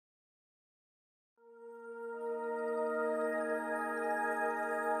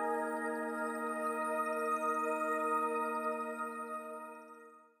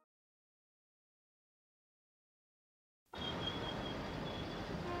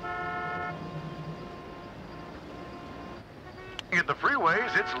In the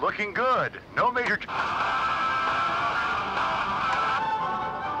freeways, it's looking good. No major...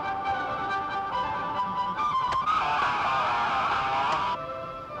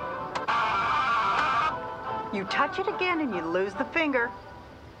 You touch it again and you lose the finger.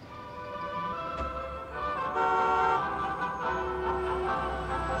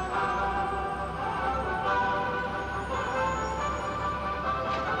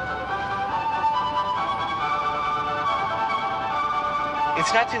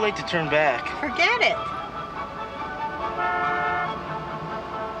 It's not too late to turn back. Forget it.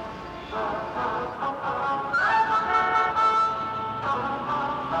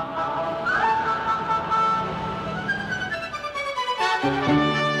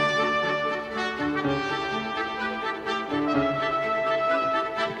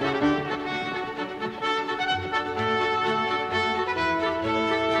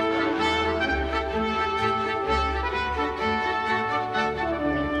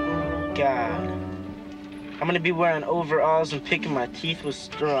 God. I'm gonna be wearing overalls and picking my teeth with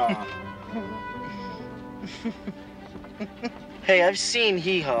straw. Hey, I've seen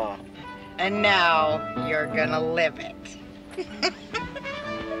Hee Haw. And now you're gonna live it.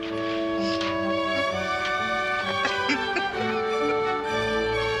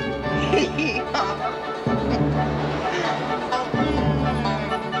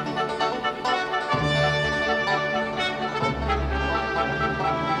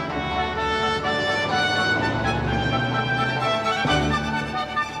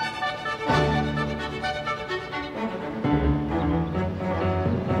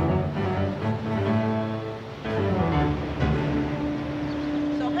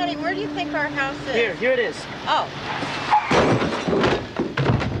 Where do you think our house is? Here it is. Oh.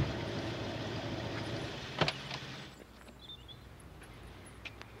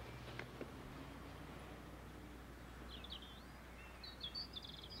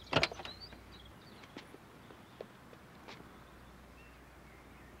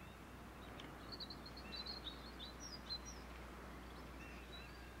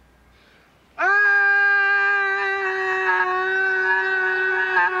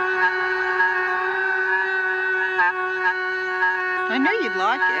 I knew you'd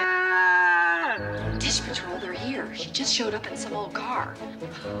like it. Dish Patrol, they're here. She just showed up in some old car.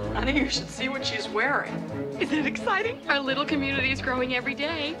 Honey, you should see what she's wearing. Isn't it exciting? Our little community is growing every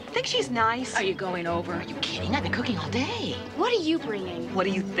day. I think she's nice. Are you going over? Are you kidding? I've been cooking all day. What are you bringing? What do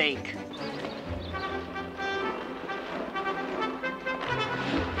you think?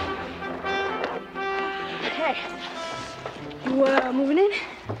 Hey, you moving in?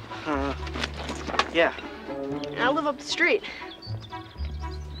 Yeah. I live up the street.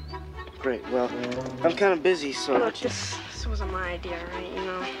 Great, well, I'm kind of busy, so... Look, this wasn't my idea, right? You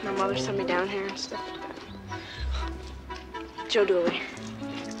know, my mother sent me down here and stuff like that. Joe Dooley.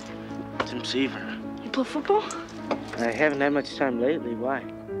 Tim Seaver. You play football? I haven't had much time lately. Why?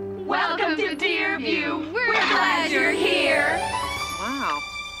 Welcome to Deerview. We're glad you're here. Wow.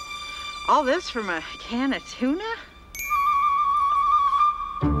 All this from a can of tuna?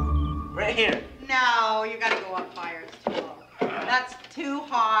 Right here. No, you gotta go up higher. It's too low. That's too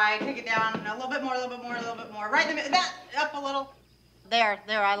high. Take it down a little bit more, a little bit more, a little bit more. Right in the middle. That up a little. There.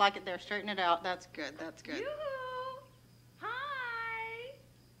 I like it there. Straighten it out. That's good. That's good. Yoo-hoo. Hi.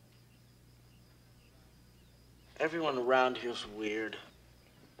 Everyone around here's weird.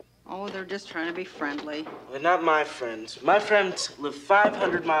 Oh, they're just trying to be friendly. They're not my friends. My friends live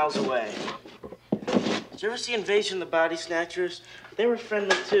 500 miles away. Did you ever see Invasion of the Body Snatchers? They were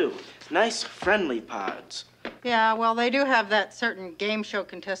friendly, too. Nice, friendly pods. Yeah, well, they do have that certain game show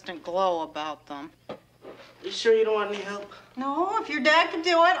contestant glow about them. You sure you don't want any help? No, if your dad can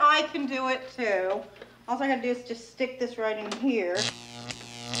do it, I can do it, too. All I gotta do is just stick this right in here.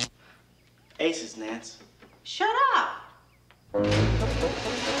 Aces, Nance. Shut up!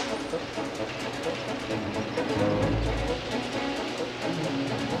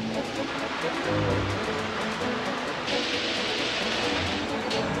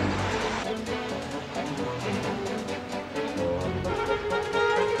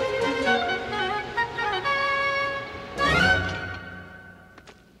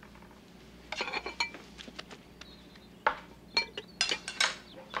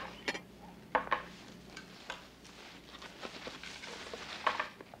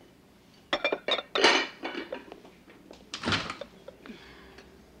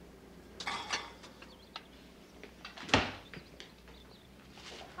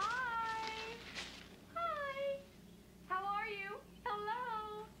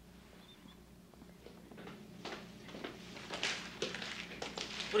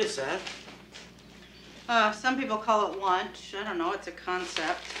 What is that? Some people call it lunch. I don't know, it's a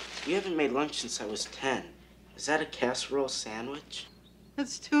concept. We haven't made lunch since I was 10. Is that a casserole sandwich?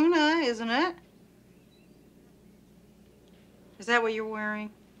 It's tuna, isn't it? Is that what you're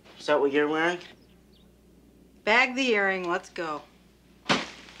wearing? Is that what you're wearing? Bag the earring, let's go.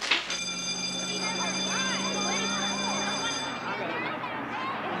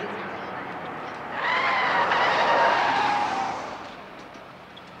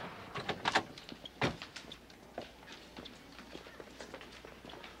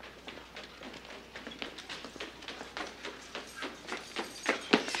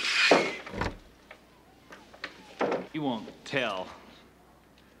 You won't tell.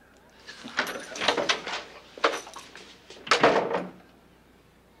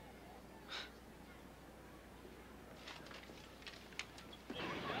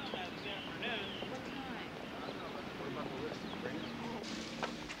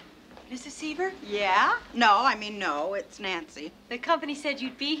 Mrs. Seaver? Yeah? No, no, it's Nancy. The company said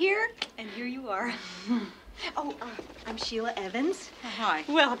you'd be here, and here you are. I'm Sheila Evans. Oh, hi.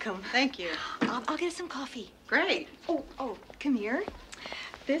 Welcome. Thank you. I'll get us some coffee. Great. Oh, come here.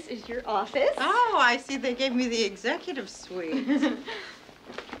 This is your office. Oh, I see they gave me the executive suite.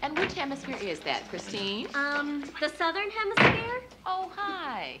 And which hemisphere is that, Christine? The southern hemisphere? Oh,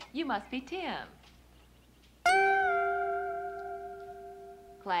 hi. You must be Tim.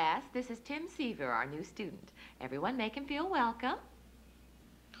 Class, this is Tim Seaver, our new student. Everyone make him feel welcome.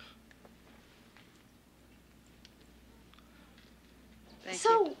 Thank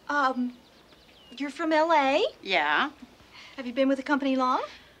you. You're from L.A.? Yeah. Have you been with the company long?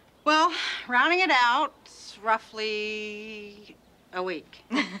 Well, rounding it out, it's roughly a week.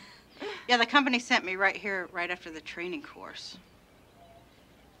 Yeah, the company sent me right here, right after the training course.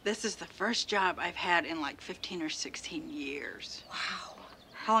 This is the first job I've had in like 15 or 16 years. Wow.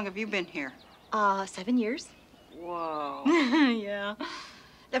 How long have you been here? 7 years. Whoa. Yeah.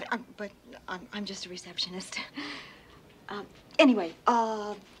 But I'm just a receptionist. Anyway,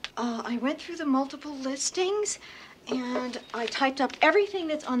 I went through the multiple listings, and I typed up everything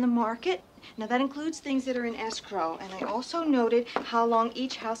that's on the market. Now, that includes things that are in escrow, and I also noted how long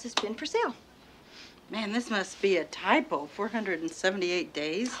each house has been for sale. Man, this must be a typo. 478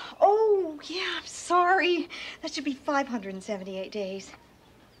 days? Oh, yeah, I'm sorry. That should be 578 days.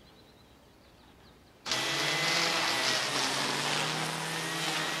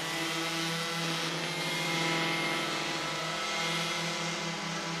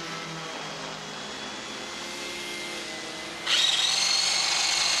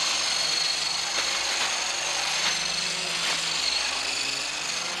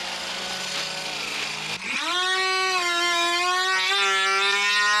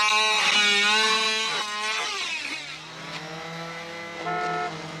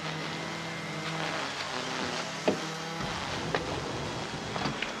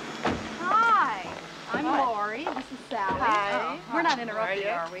 Interrupt you.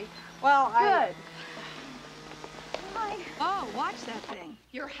 Are we? Well, Good. Hi. Oh, watch that thing.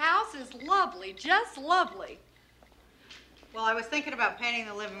 Your house is lovely, just lovely. Well, I was thinking about painting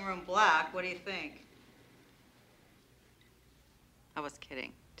the living room black. What do you think? I was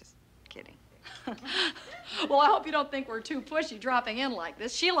kidding. Just kidding. Well, I hope you don't think we're too pushy dropping in like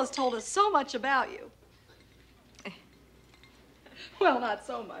this. Sheila's told us so much about you. Well, not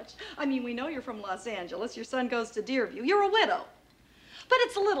so much. I mean, we know you're from Los Angeles. Your son goes to Deerview. You're a widow. But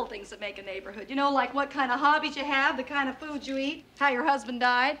it's the little things that make a neighborhood. You know, like what kind of hobbies you have, the kind of food you eat, how your husband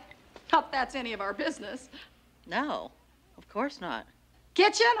died. Not that that's any of our business. No, of course not.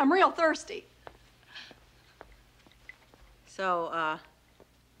 Kitchen? I'm real thirsty. So,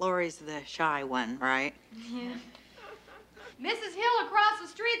 Lori's the shy one, right? Yeah. Mrs. Hill across the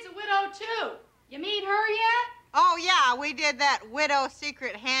street's a widow, too. You meet her yet? Oh, yeah, we did that widow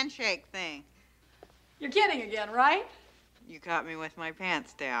secret handshake thing. You're kidding again, right? You caught me with my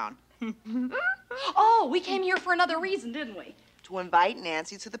pants down. Oh, we came here for another reason, didn't we? To invite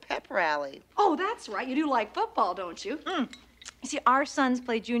Nancy to the pep rally. Oh, that's right. You do like football, don't you? You see, our sons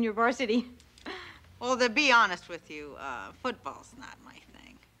play junior varsity. Well, to be honest with you, football's not my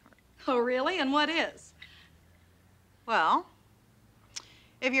thing. Oh, really? And what is? Well,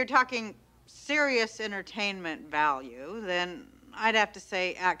 if you're talking serious entertainment value, then I'd have to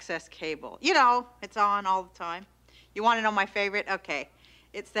say access cable. You know, it's on all the time. You want to know my favorite? Okay.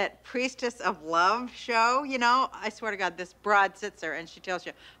 It's that Priestess of Love show, you know? I swear to God, this broad sits there and she tells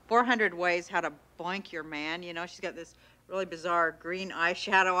you 400 ways how to boink your man. You know, she's got this really bizarre green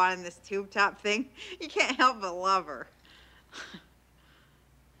eyeshadow on and this tube top thing. You can't help but love her.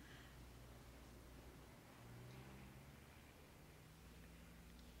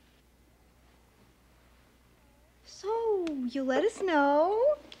 you let us know.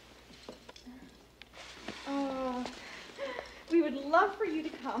 We would love for you to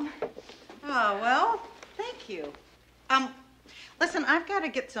come. Oh, well, thank you. Listen, I've got to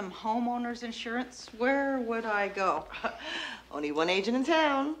get some homeowners insurance. Where would I go? Only one agent in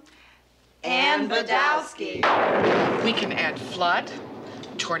town. Ann Badowski. We can add flood,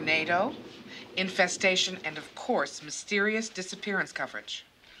 tornado, infestation, and of course, mysterious disappearance coverage.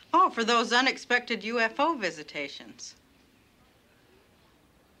 Oh, for those unexpected UFO visitations.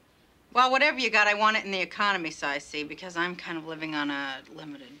 Well, whatever you got, I want it in the economy size, see, because I'm kind of living on a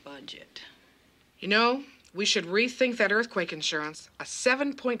limited budget. You know, we should rethink that earthquake insurance. A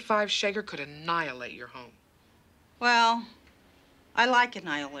 7.5 Shaker could annihilate your home. Well, I like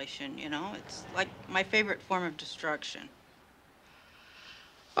annihilation, you know. It's like my favorite form of destruction.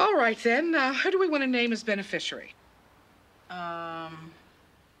 All right, then. Who do we want to name as beneficiary?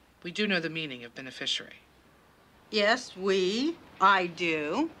 We do know the meaning of beneficiary. Yes, I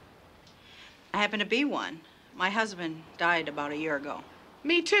do. I happen to be one. My husband died about a year ago.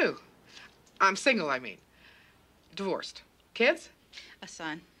 Me too. I'm single, I mean. Divorced. Kids? A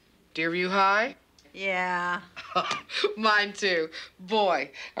son. Deerview High? Yeah. Mine too.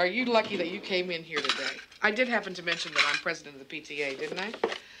 Boy, are you lucky that you came in here today. I did happen to mention that I'm president of the PTA, didn't I?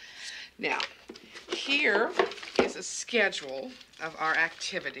 Now, here is a schedule of our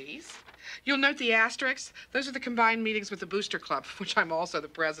activities. You'll note the asterisks. Those are the combined meetings with the Booster Club, which I'm also the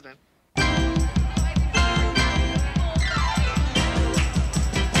president.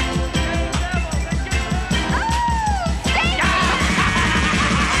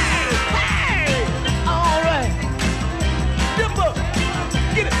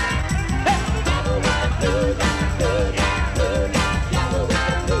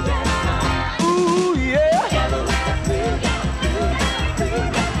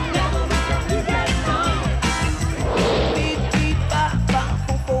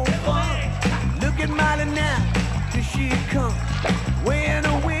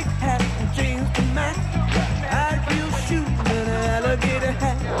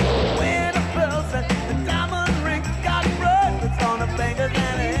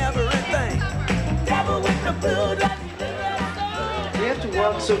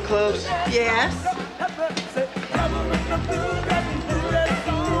 Walk so close. Yes.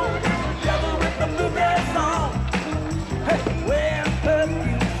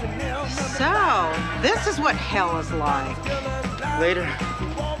 So, this is what hell is like. Later.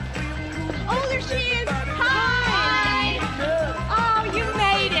 Oh, there she is. Hi. Oh, you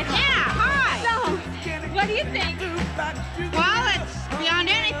made it. Yeah, hi. So, what do you think? Well, it's beyond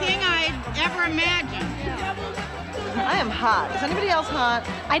anything I ever imagined. I am hot. Is anybody else hot?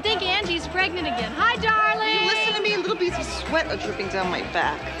 I think Angie's pregnant again. Hi, darling. You listen to me, little beads of sweat are dripping down my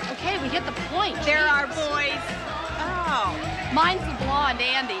back. Okay, we hit the point. There are boys. Oh. Mine's the blonde,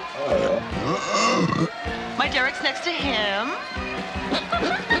 Andy. My Derek's next to him.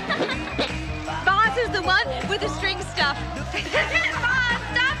 Boss is the one with the string stuff. Boss,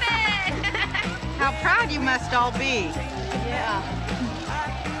 stop it. How proud you must all be. Yeah.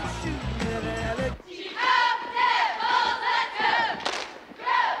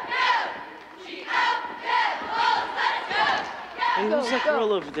 Hey, who's that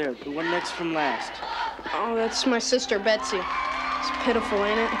girl over there? The one next from last. Oh, that's my sister, Betsy. It's pitiful,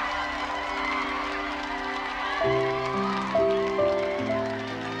 ain't it?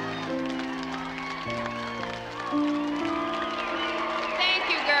 Thank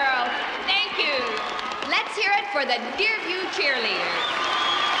you, girls. Thank you. Let's hear it for the Deerview cheerleaders.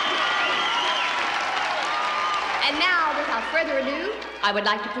 And now, without further ado, I would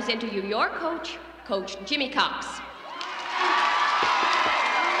like to present to you your coach, Coach Jimmy Cox.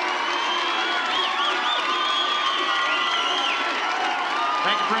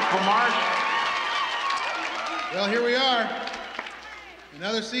 Thank you, Principal Marsh. Well, here we are.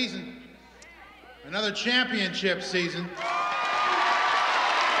 Another season. Another championship season.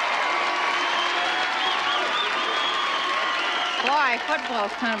 Boy,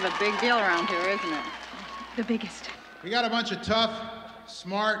 football's kind of a big deal around here, isn't it? The biggest. We got a bunch of tough,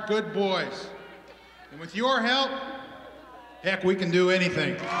 smart, good boys. And with your help, heck, we can do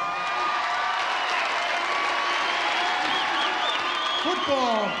anything.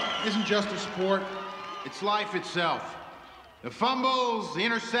 Football isn't just a sport, it's life itself. The fumbles, the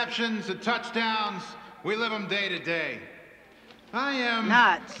interceptions, the touchdowns, we live them day to day. I am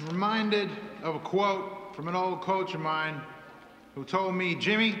reminded of a quote from an old coach of mine who told me,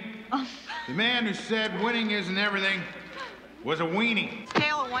 Jimmy, the man who said winning isn't everything was a weenie.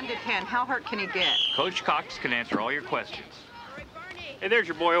 Scale of 1 to 10, how hurt can he get? Coach Cox can answer all your questions. Hey, there's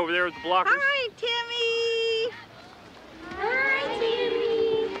your boy over there with the blockers. Hi, Timmy.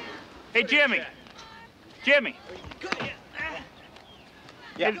 Hey, Jimmy. Jimmy.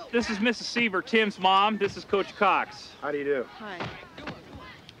 Yeah. Hey, this is Mrs. Seaver, Tim's mom. This is Coach Cox. How do you do? Hi.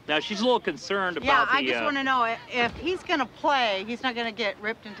 Now, she's a little concerned about Yeah, the... I just want to know if he's going to play, he's not going to get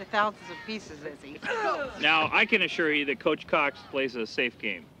ripped into thousands of pieces, is he? Now, I can assure you that Coach Cox plays a safe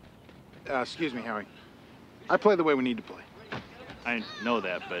game. Excuse me, Howie. I play the way we need to play. I know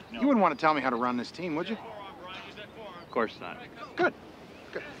that, but... You wouldn't want to tell me how to run this team, would you? Of course not. Good.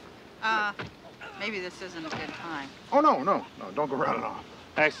 Good. Maybe this isn't a good time. Oh, no, don't go running off.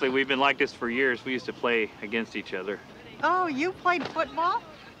 Actually, we've been like this for years. We used to play against each other. Oh, you played football?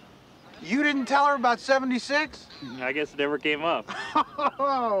 You didn't tell her about 76? I guess it never came up.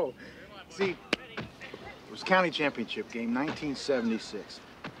 Oh, see, it was county championship game, 1976.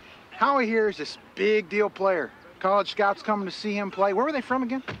 Howie here is this big deal player. College scouts coming to see him play. Where were they from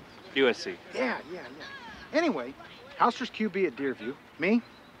again? USC. Yeah. Anyway, Houster's QB at Deerview. Me,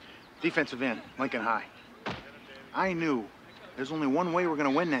 defensive end, Lincoln High. I knew there's only one way we're going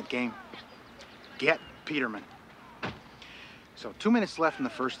to win that game. Get Peterman. So 2 minutes left in the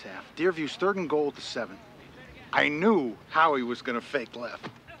first half. Deerview's 3rd and goal at the 7. I knew Howie was going to fake left.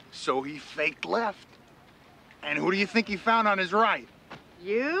 So he faked left. And who do you think he found on his right?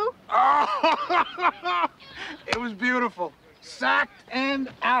 You? Oh, it was beautiful. Sacked and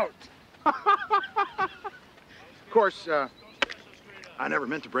out. Of course, I never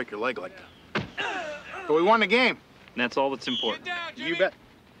meant to break your leg like that. But we won the game. And that's all that's important. You bet.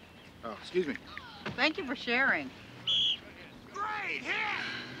 Oh, excuse me. Thank you for sharing. Great hit!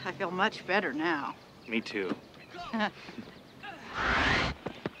 I feel much better now. Me too.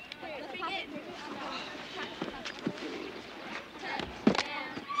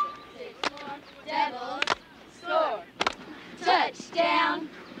 Devils, score. Touchdown.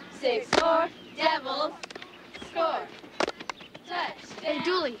 6-4, Devils, score. Touchdown. Hey,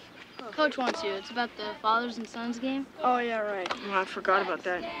 Julie. Coach wants you. It's about the fathers and sons game. Oh, yeah, right. Oh, I forgot about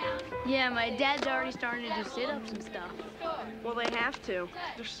that. Yeah, my dad's already starting to do sit-ups and stuff. Well, they have to.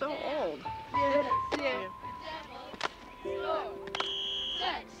 They're so old. Yeah.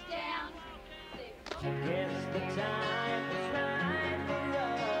 Touchdown.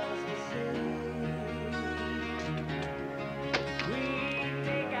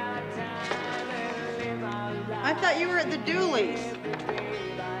 I thought you were at the Dooleys.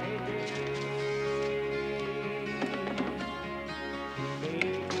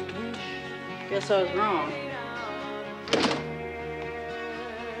 Guess I was wrong.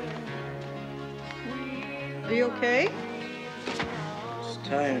 Are you okay? Just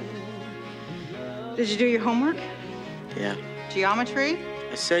tired. Did you do your homework? Yeah. Geometry?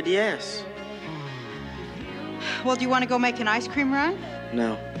 I said yes. Well, do you want to go make an ice cream run?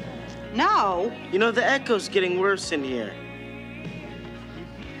 No. No? You know, the echo's getting worse in here.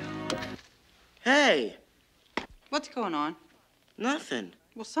 Hey! What's going on? Nothing.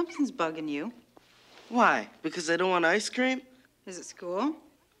 Well, something's bugging you. Why? Because I don't want ice cream? Is it school?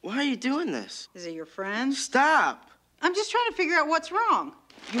 Why are you doing this? Is it your friends? Stop! I'm just trying to figure out what's wrong.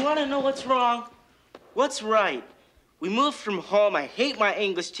 You want to know what's wrong? What's right? We moved from home. I hate my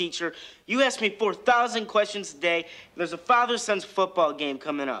English teacher. You ask me 4,000 questions a day. There's a father-son's football game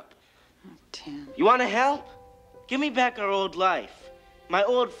coming up. Oh, Tim. You want to help? Give me back our old life. My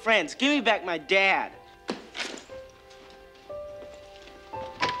old friends. Give me back my dad.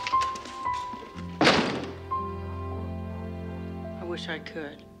 I wish I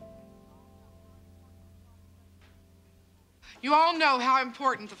could. You all know how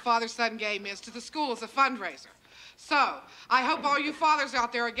important the father-son game is to the school as a fundraiser. So, I hope all you fathers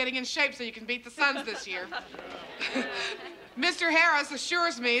out there are getting in shape so you can beat the sons this year. Mr. Harris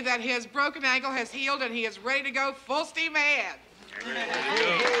assures me that his broken ankle has healed and he is ready to go full steam ahead.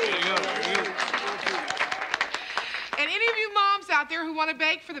 And any of you moms out there who want to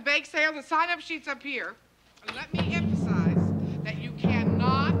bake for the bake sale, the sign-up sheet's up here. And let me emphasize that you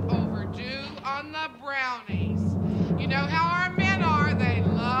cannot overdo on the brownies. You know how our men are. They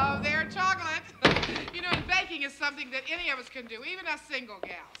love their chocolate. You know, and baking is something that any of us can do, even us single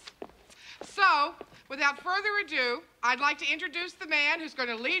gals. So, without further ado, I'd like to introduce the man who's going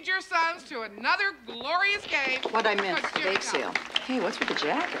to lead your sons to another glorious game. What'd I miss? The Bake sale. Hey, what's with the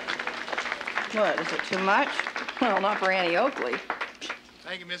jacket? What, is it too much? Well, not for Annie Oakley.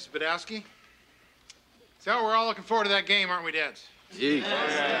 Thank you, Mrs. Badowski. So we're all looking forward to that game, aren't we, Dads?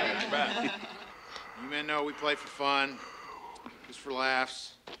 Yeah. You men know we play for fun, just for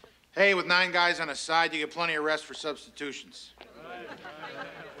laughs. Hey, with 9 guys on a side, you get plenty of rest for substitutions.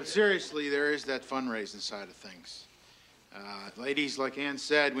 But seriously, there is that fundraising side of things. Ladies, like Ann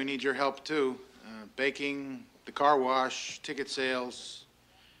said, we need your help too. Baking, the car wash, ticket sales.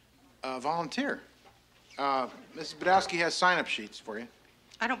 Volunteer. Mrs. Badowski has sign-up sheets for you.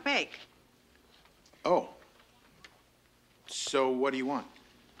 I don't bake. Oh. So what do you want?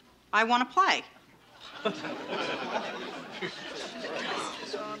 I want to play.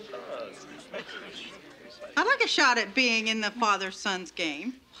 I'd like a shot at being in the father-son's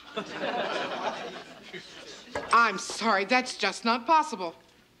game. I'm sorry, that's just not possible.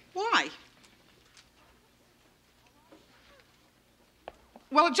 Why?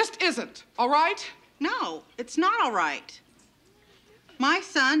 Well, it just isn't, all right? No, it's not all right. My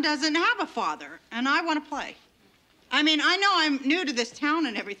son doesn't have a father, and I want to play. I mean, I know I'm new to this town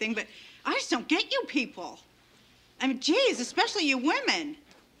and everything, but I just don't get you people. I mean, geez, especially you women.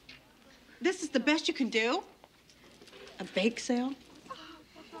 This is the best you can do? A bake sale?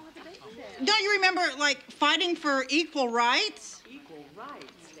 Don't you remember, like, fighting for equal rights? Equal rights?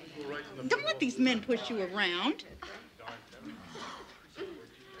 Don't let these men push you around.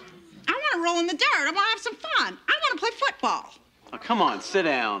 I want to roll in the dirt. I want to have some fun. I want to play football. Oh, come on, sit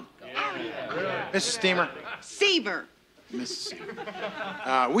down. Mrs. Steamer. Seaver. Mrs.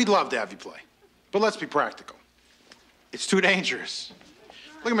 Seaver. We'd love to have you play, but let's be practical. It's too dangerous.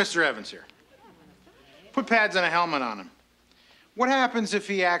 Look at Mr. Evans here. Put pads and a helmet on him. What happens if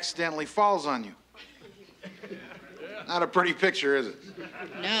he accidentally falls on you? Not a pretty picture, is it?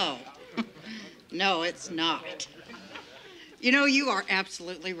 No. No, it's not. You know, you are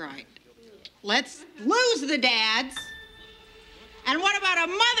absolutely right. Let's lose the dads. And what about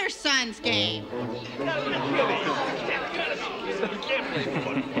a mother-son's game? Sign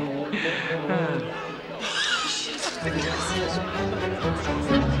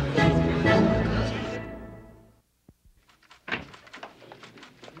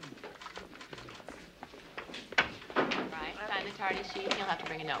the tardy sheet. You'll have to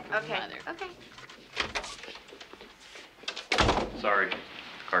bring a note from your mother. Okay. Sorry,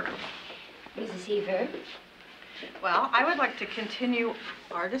 Carter. Mrs. Seaver. Well, I would like to continue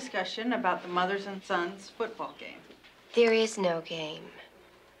our discussion about the mothers and sons football game. There is no game.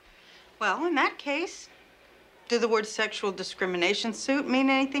 Well, in that case, do the word sexual discrimination suit mean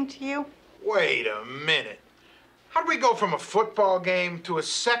anything to you? Wait a minute. How do we go from a football game to a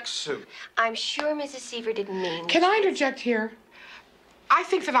sex suit? I'm sure Mrs. Seaver didn't mean... Can I interject here? I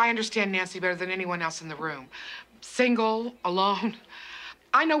think that I understand Nancy better than anyone else in the room. Single, alone.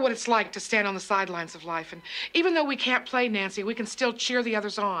 I know what it's like to stand on the sidelines of life, and even though we can't play, Nancy, we can still cheer the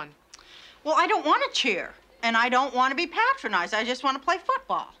others on. Well, I don't want to cheer, and I don't want to be patronized. I just want to play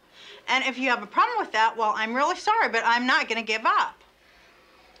football. And if you have a problem with that, well, I'm really sorry, but I'm not going to give up.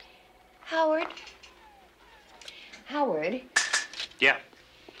 Howard? Howard? Yeah.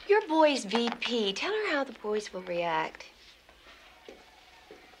 Your boy's VP. Tell her how the boys will react.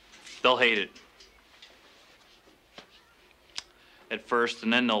 They'll hate it. At first,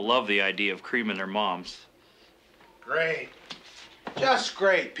 and then they'll love the idea of creaming their moms. Great. Just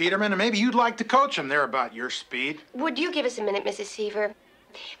great, Peterman. And maybe you'd like to coach them. They're about your speed. Would you give us a minute, Mrs. Seaver?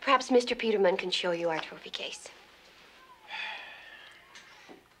 Perhaps Mr. Peterman can show you our trophy case.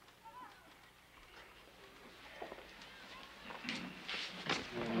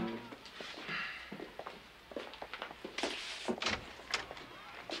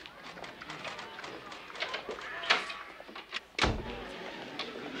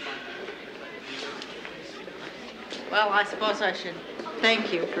 Well, I suppose I should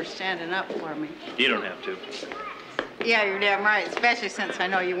thank you for standing up for me. You don't have to. Yeah, you're damn right, especially since I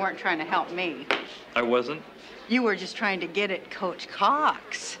know you weren't trying to help me. I wasn't? You were just trying to get at Coach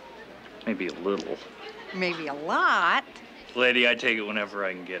Cox. Maybe a little. Maybe a lot. Lady, I take it whenever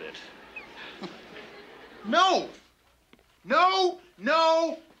I can get it. No! No!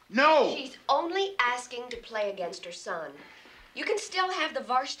 No! No! She's only asking to play against her son. You can still have the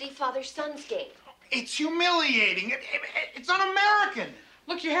varsity father-son's game. It's humiliating. It's un-American.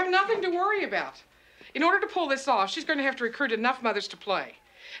 Look, you have nothing to worry about. In order to pull this off, she's going to have to recruit enough mothers to play.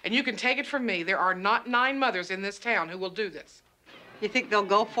 And you can take it from me, there are not 9 mothers in this town who will do this. You think they'll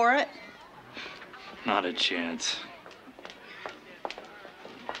go for it? Not a chance.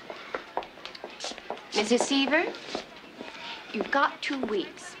 Mrs. Seaver, you've got 2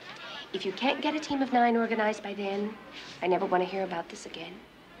 weeks. If you can't get a team of 9 organized by then, I never want to hear about this again.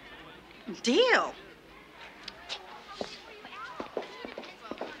 Deal.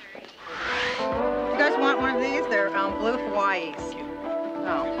 You guys want one of these? They're blue Hawaiis.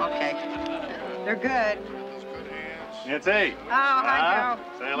 Oh, okay. They're good. Nancy. Oh, hi, Joe.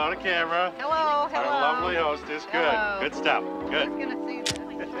 Say hello to camera. Hello, What a lovely hostess. Good. Hello. Good stuff. Good. Who's gonna see this?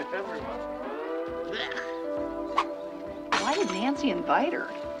 Why did Nancy invite her?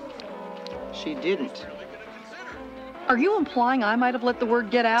 She didn't. Are you implying I might have let the word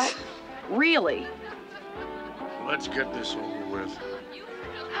get out? Really? Let's get this over with.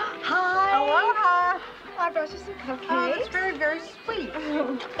 Hi. Aloha. I brought you some cupcakes. Oh, that's very, very sweet.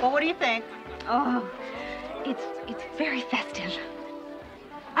 Well, what do you think? Oh, it's very festive.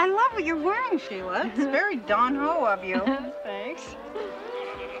 I love what you're wearing, Sheila. It's very don-ho of you. Thanks.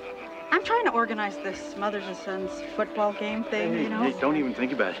 I'm trying to organize this mothers and sons football game thing, Hey, you know? hey, don't even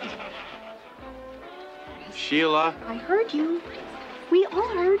think about it. Sheila. I heard you. We all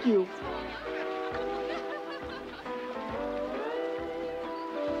heard you.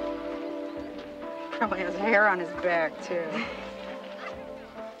 Probably has hair on his back, too.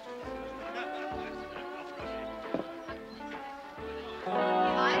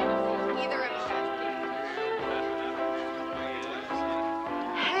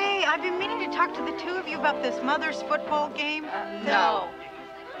 Hey, I've been meaning to talk to the two of you about this mother's football game. No.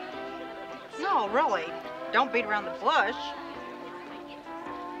 No, really. Don't beat around the bush.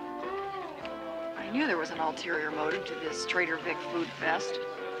 I knew there was an ulterior motive to this Trader Vic Food Fest.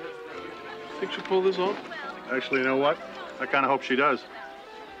 Think she'll pull this off? Actually, you know what? I kind of hope she does.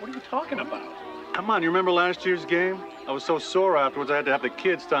 What are you talking about? Come on, you remember last year's game? I was so sore afterwards I had to have the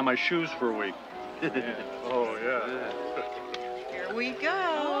kids tie my shoes for a week. Yeah. Oh, yeah. Here we go.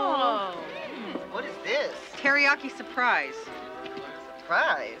 Oh. What is this? Teriyaki surprise.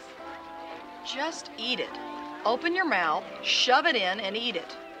 Surprise. Just eat it. Open your mouth, shove it in, and eat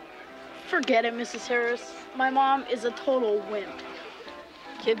it. Forget it, Mrs. Harris. My mom is a total wimp.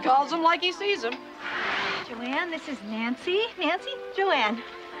 Kid calls him like he sees him. Joanne, this is Nancy. Nancy? Joanne.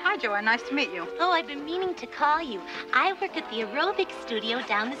 Hi, Joanne. Nice to meet you. Oh, I've been meaning to call you. I work at the aerobics studio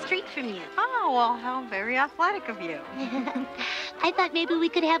down the street from you. Oh, well, how very athletic of you. I thought maybe we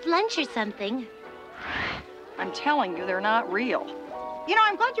could have lunch or something. I'm telling you, they're not real. You know,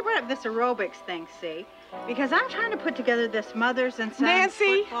 I'm glad you brought up this aerobics thing, see? Because I'm trying to put together this mothers and sons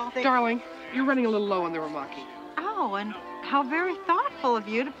Nancy, football thing. darling, you're running a little low on the ramaki. Oh, and how very thoughtful of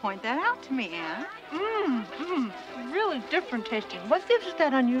you to point that out to me, Anne. Really different tasting. What gives it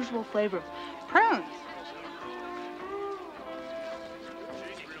that unusual flavor? Prunes.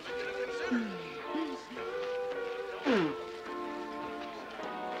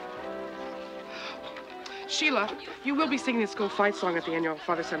 Sheila, you will be singing the school fight song at the annual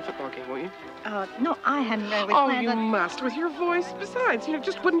father-son football game, won't you? No, I hadn't really Oh, planned you on... must, with your voice. Besides, you know, it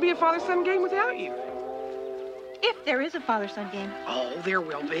just wouldn't be a father-son game without you. If there is a father-son game. Oh, there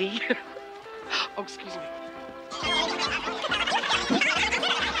will be. Oh, excuse me.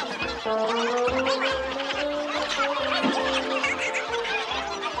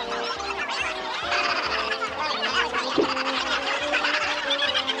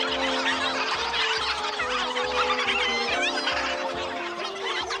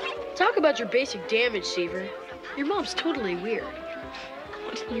 Talk about your basic damage, Seaver. Your mom's totally weird.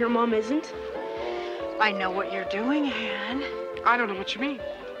 Your mom isn't? I know what you're doing, Anne. I don't know what you mean.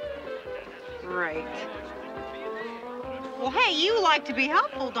 Right. Well, hey, you like to be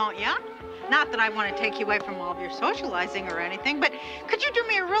helpful, don't you? Not that I want to take you away from all of your socializing or anything, but could you do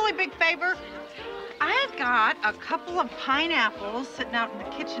me a really big favor? I've got a couple of pineapples sitting out in the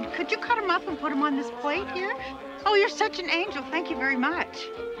kitchen. Could you cut them up and put them on this plate here? Oh, you're such an angel. Thank you very much.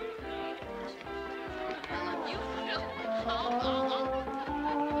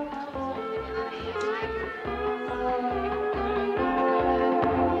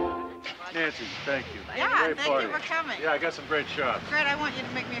 Nancy, thank you. Yeah, Great thank party. you for coming. Yeah, I got some great shots. Fred, I want you to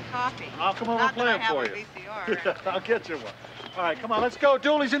make me a coffee. I'll come over Not and play that I them have for a you. VCR. I'll get you one. All right, come on, let's go.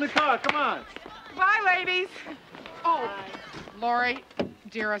 Dooley's in the car. Come on. Bye, ladies. Oh, Lori,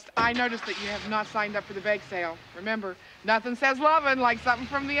 dearest, I noticed that you have not signed up for the bake sale. Remember, nothing says lovin' like something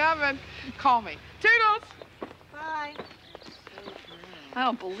from the oven. Call me. Toodles. Bye. I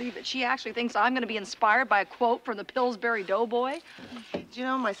don't believe it. She actually thinks I'm going to be inspired by a quote from the Pillsbury Doughboy. Do you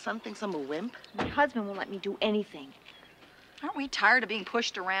know my son thinks I'm a wimp? My husband won't let me do anything. Aren't we tired of being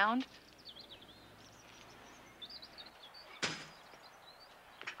pushed around?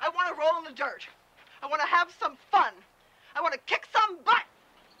 I want to roll in the dirt. I want to have some fun. I want to kick some butt.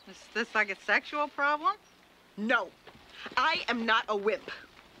 Is this like a sexual problem? No, I am not a wimp.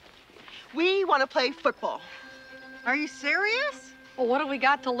 We want to play football. Are you serious? Well, what do we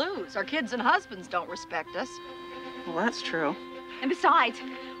got to lose? Our kids and husbands don't respect us. Well, that's true. And besides,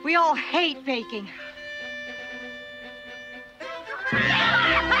 we all hate baking.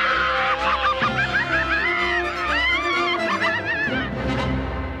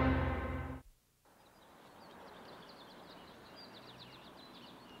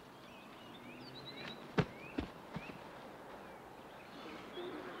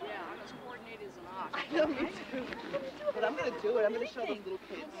 coordinated as an ox. I know, me too. But I'm gonna do it. I'm gonna show those little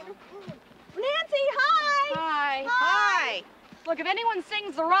kids. Nancy, hi! Hi. Hi. Look, if anyone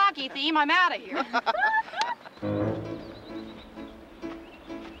sings the Rocky theme, I'm out of here.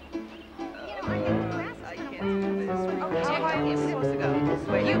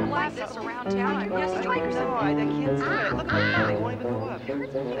 You blast this around town, I guess the strikers. No, I can't do it. Look, they won't even go up.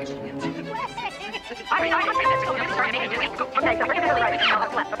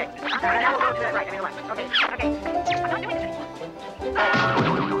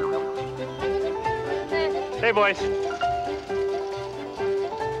 Hey, boys.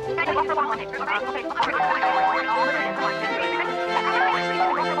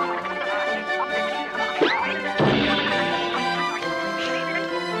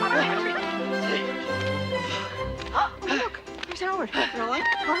 Look, there's Howard. Really?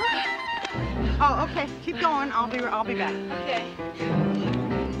 Oh, okay. Keep going. I'll be back. Okay.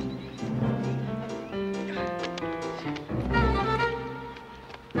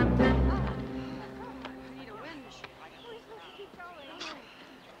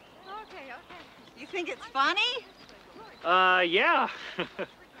 You think it's funny? Yeah.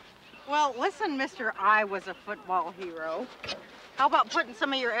 Well, listen, Mr. I was a football hero. How about putting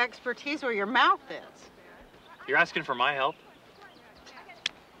some of your expertise where your mouth is? You're asking for my help?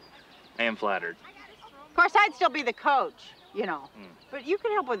 I am flattered. Of course, I'd still be the coach, you know. But you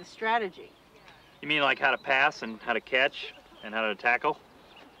could help with the strategy. You mean like how to pass and how to catch and how to tackle?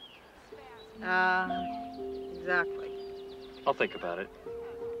 Exactly. I'll think about it.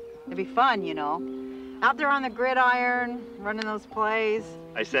 It'd be fun, you know. Out there on the gridiron, running those plays.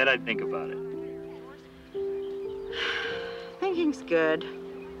 I said I'd think about it. Thinking's good.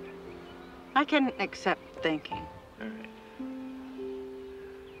 I can accept thinking. All right.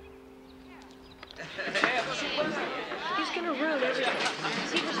 He's gonna ruin everything.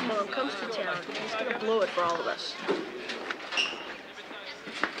 Seavers' mom comes to town, and he's gonna blow it for all of us.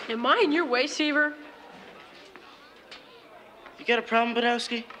 Am I in your way, Seaver? You got a problem,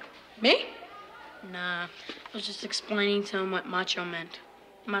 Badowski? Me? Nah, I was just explaining to him what macho meant.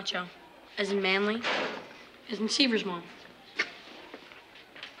 Macho, as in manly, as in Seavers' mom.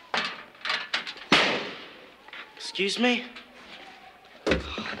 Excuse me?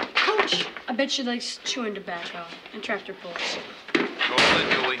 Coach, I bet she likes chewing tobacco and tractor pulls. Go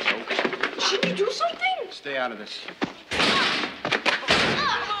on, Julie. Should you do something? Stay out of this.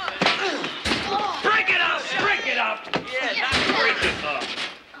 Break it up! Break it up! Yeah, not break it up.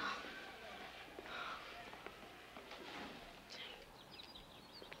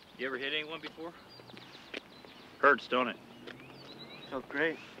 You ever hit anyone before? Hurts, don't it? Felt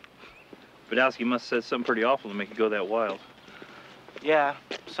great. Badowski must have said something pretty awful to make you go that wild. Yeah,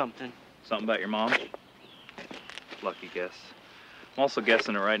 something. Something about your mom? Lucky guess. I'm also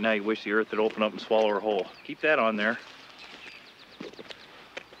guessing that right now you wish the earth would open up and swallow her whole. Keep that on there.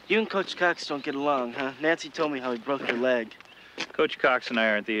 You and Coach Cox don't get along, huh? Nancy told me how he broke your leg. Coach Cox and I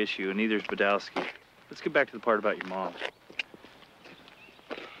aren't the issue, and neither is Badowski. Let's get back to the part about your mom.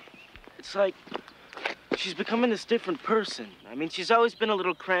 It's like she's becoming this different person. I mean, she's always been a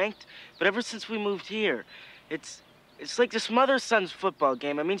little cranked, but ever since we moved here, it's like this mother-son's football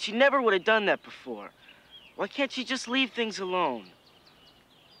game. I mean, she never would have done that before. Why can't she just leave things alone?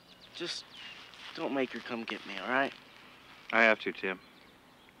 Just don't make her come get me, all right? I have to, Tim.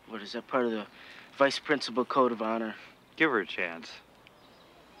 What, is that part of the vice principal code of honor? Give her a chance.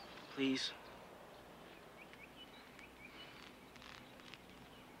 Please?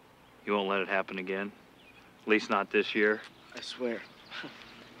 You won't let it happen again? At least not this year? I swear. All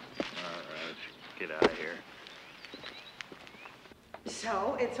right, get out of here.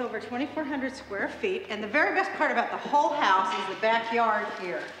 So it's over 2,400 square feet, and the very best part about the whole house is the backyard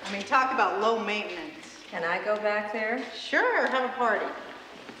here. I mean, talk about low maintenance. Can I go back there? Sure, have a party.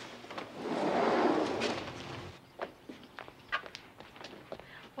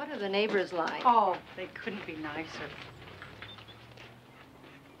 What are the neighbors like? Oh, they couldn't be nicer.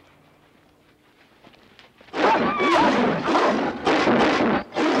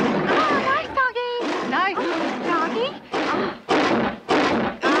 Nice doggy. Nice doggy.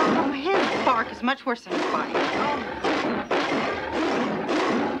 His bark is much worse than his bite.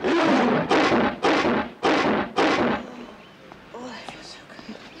 Oh, that feels so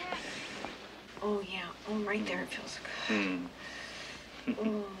good. Oh, yeah. Oh, right there, it feels good.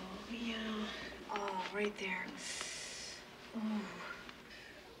 Oh, yeah. Oh, right there. Oh.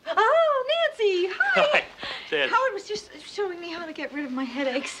 Oh, Nancy, hi. Ted. Howard was just showing me how to get rid of my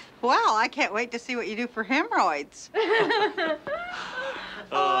headaches. Well, I can't wait to see what you do for hemorrhoids.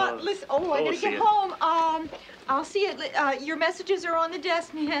 Listen, I gotta see get ya. home. I'll see you. Your messages are on the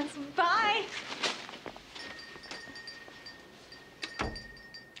desk, man. Bye.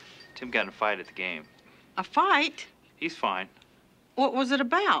 Tim got in a fight at the game. A fight? He's fine. What was it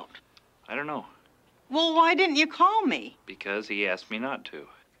about? I don't know. Well, why didn't you call me? Because he asked me not to.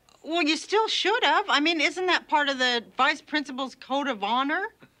 Well, you still should have. I mean, isn't that part of the vice principal's code of honor?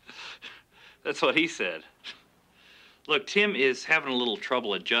 That's what he said. Look, Tim is having a little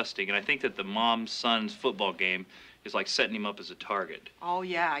trouble adjusting, and I think that the mom-son's football game is like setting him up as a target. Oh,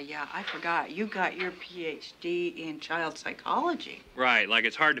 yeah, I forgot. You got your PhD in child psychology. Right, like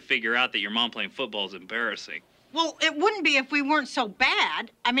it's hard to figure out that your mom playing football is embarrassing. Well, it wouldn't be if we weren't so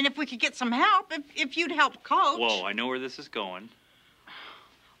bad. I mean, if we could get some help, if you'd help coach. Whoa, I know where this is going.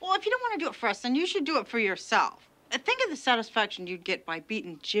 Well, if you don't want to do it for us, then you should do it for yourself. Think of the satisfaction you'd get by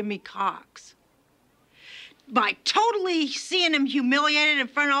beating Jimmy Cox. By totally seeing him humiliated in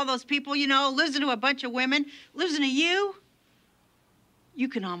front of all those people, you know, losing to a bunch of women, losing to you. You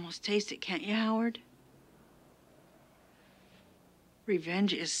can almost taste it, can't you, Howard?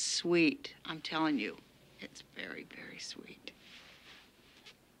 Revenge is sweet, I'm telling you. It's very, very sweet.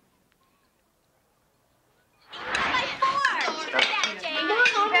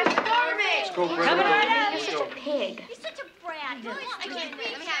 Let's go, Brenda. You're such a pig. You're such a brat.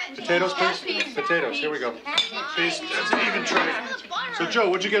 Potatoes, please. Potatoes. Here we go. Please, that's an even trade. So, Joe,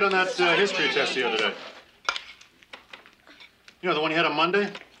 what'd you get on that history test the other day? You know, the one you had on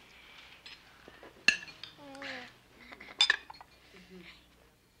Monday?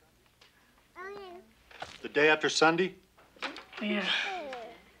 The day after Sunday? Yeah.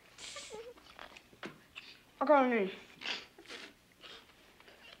 I got an A.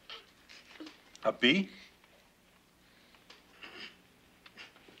 A B?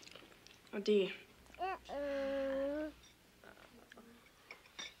 A D.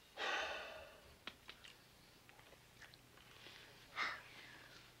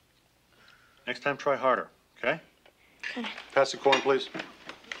 Next time, try harder, okay? Okay. Pass the corn, please. Thank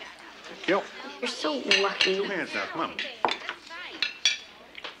you. You're so lucky. 2 hands now, come on. I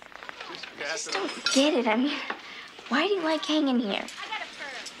just don't get it. I mean, why do you like hanging here?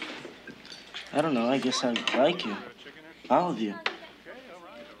 I don't know. I guess I like you. All of you.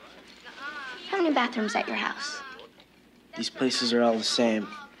 How many bathrooms at your house? These places are all the same.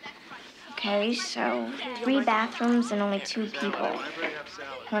 Okay, so 3 bathrooms and only 2 people.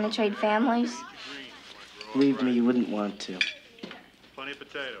 Want to trade families? Believe me, you wouldn't want to. Plenty of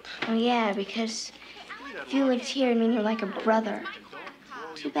potatoes. Oh, yeah, because if you lived here, it'd mean you're like a brother.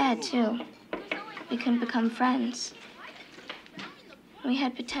 Too bad, too. We couldn't become friends. We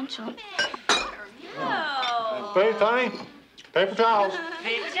had potential. Faith, honey, paper towels.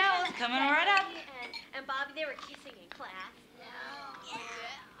 Paper towels coming right up. And Bobby, they were kissing in class.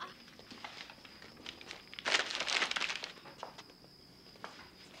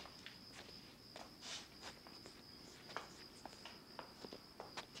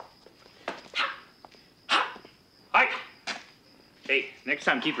 Hi. Hey, next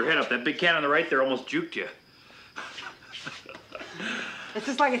time keep your head up. That big cat on the right there almost juked you. Is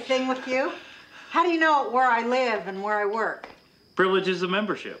this like a thing with you? How do you know where I live and where I work? Privileges of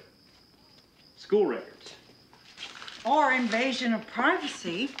membership. School records. Or invasion of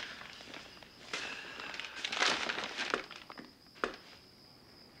privacy.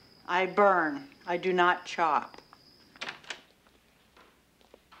 I burn. I do not chop.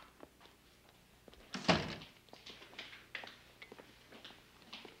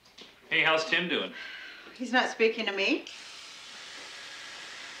 Hey, how's Tim doing? He's not speaking to me.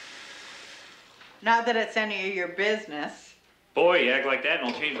 Not that it's any of your business. Boy, you act like that and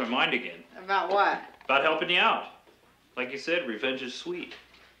I'll change my mind again. About what? About helping you out. Like you said, revenge is sweet.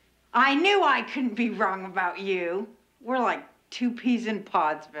 I knew I couldn't be wrong about you. We're like 2 peas in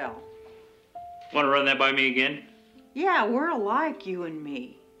Podsville. Want to run that by me again? Yeah, we're alike, you and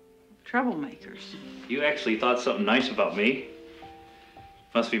me. Troublemakers. You actually thought something nice about me.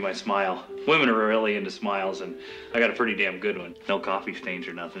 Must be my smile. Women are really into smiles, and I got a pretty damn good one. No coffee stains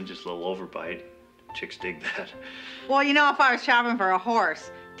or nothing, just a little overbite. Chicks dig that. Well, you know, if I was shopping for a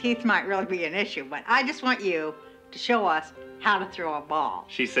horse, teeth might really be an issue, but I just want you to show us how to throw a ball.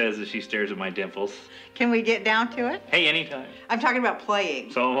 She says as she stares at my dimples. Can we get down to it? Hey, anytime. I'm talking about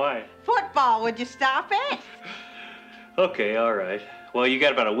playing. So am I. Football, would you stop it? Okay, all right. Well, you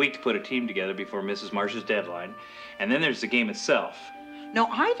got about a week to put a team together before Mrs. Marsh's deadline, and then there's the game itself. No,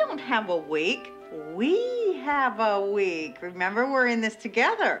 I don't have a week. We have a week. Remember, we're in this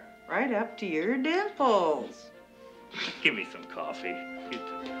together. Right up to your dimples. Give me some coffee.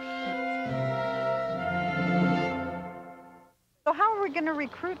 So how are we going to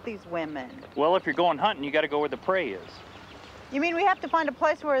recruit these women? Well, if you're going hunting, you got to go where the prey is. You mean we have to find a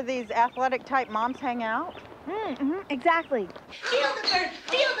place where these athletic-type moms hang out? Exactly. Feel the bird,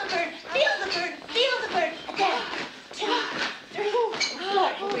 feel the bird, feel the bird, feel the bird. 1, 2, 3,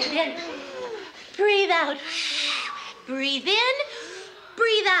 4. Breathe in. Breathe out. Breathe in.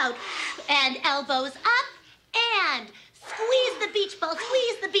 Breathe out. And elbows up. And squeeze the beach ball,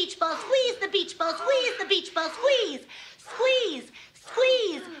 squeeze the beach ball, squeeze the beach ball, squeeze the beach ball, squeeze. Squeeze,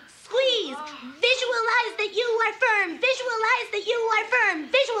 squeeze, squeeze. Visualize that you are firm. Visualize that you are firm.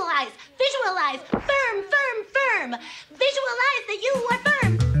 Visualize, visualize. Firm, firm, firm. Visualize that you are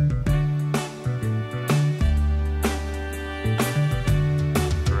firm.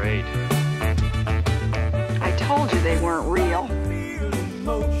 Great. I told you they weren't real.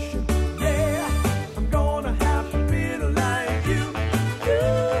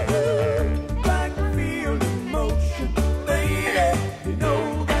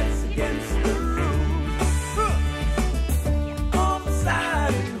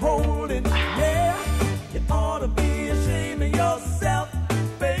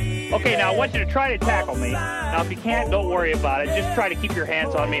 Okay, now I want you to try to tackle me. Now, if you can't, don't worry about it. Just try to keep your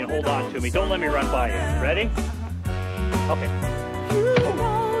hands on me and hold on to me. Don't let me run by you. Ready? Okay.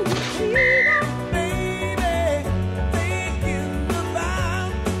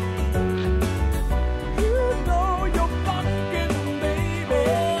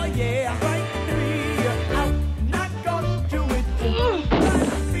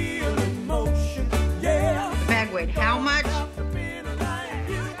 Bag weight, how much?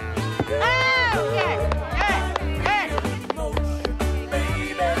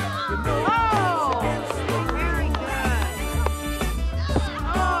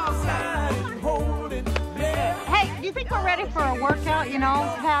 For a workout, you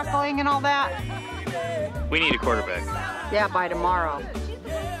know, tackling and all that. We need a quarterback. Yeah, by tomorrow.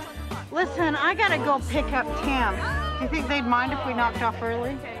 Listen, I gotta go pick up Tim. Do you think they'd mind if we knocked off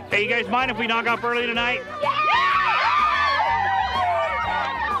early? Hey, you guys mind if we knock off early tonight? Yeah!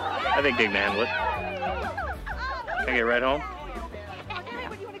 I think they can handle it. Can I get right home?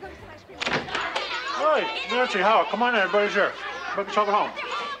 All right, Nancy, Howard, come on in, everybody's here. Book yourself at home.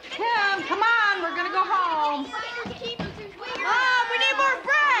 Tim, come on, we're gonna go home. Oh, we need more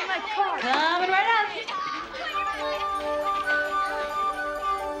bread! Coming right up.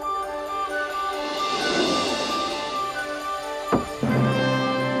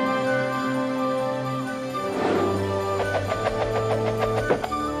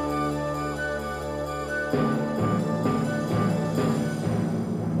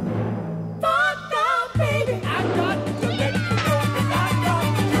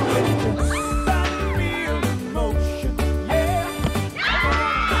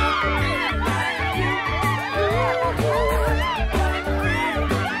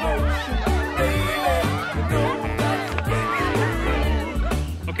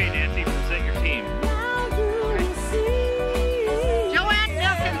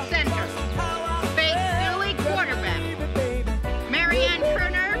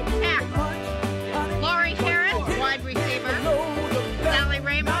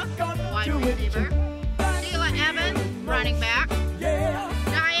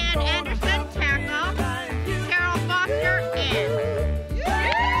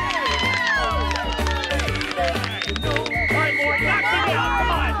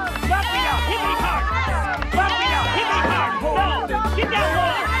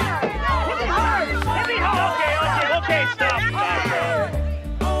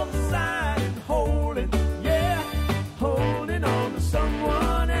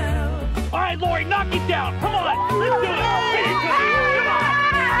 Down. Come on, let's do it.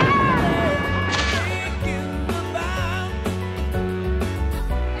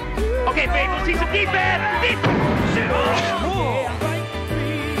 Okay, babe, let's see some defense.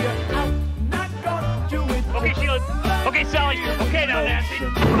 Okay, Sheila. Okay, Sally. Okay, now, Nancy.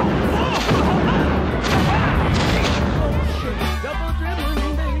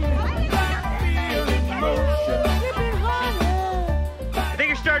 I think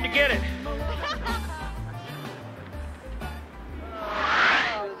you're starting to get it.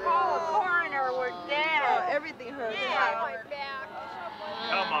 Everything hurts.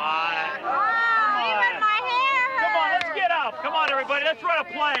 Come on. Even my hair hurts. Come on, let's get up. Come on, everybody. Let's run a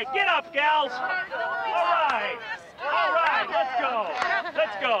play. Get up, gals. All right. All right, let's go.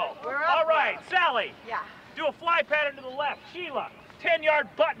 Let's go. All right, Sally. Yeah. Do a fly pattern to the left. Sheila, 10-yard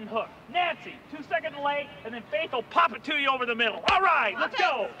button hook. Nancy, 2-second delay, and then Faith will pop it to you over the middle. All right, let's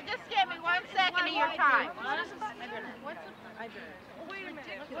go. Just give me 1 second of your time. Wait a minute.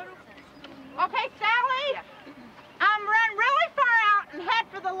 Okay, Sally? Run really far out and head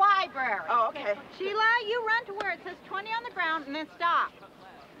for the library. Oh, okay. Sheila, you run to where it says 20 on the ground and then stop.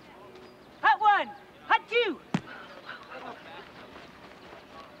 Hut 1, hut 2.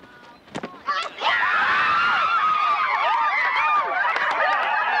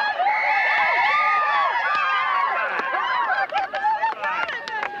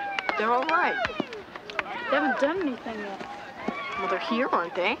 They're all right. They haven't done anything yet. Well, they're here,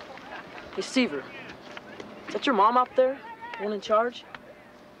 aren't they? Hey, Seaver, is that your mom out there? The one in charge?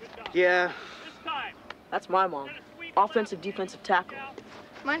 Yeah. That's my mom. Offensive, defensive tackle.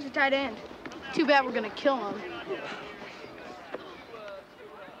 Mine's a tight end. Too bad we're gonna kill him.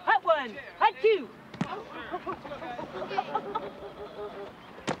 Hut 1, hut 2.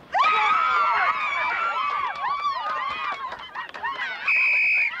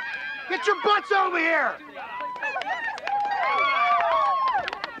 Get your butts over here!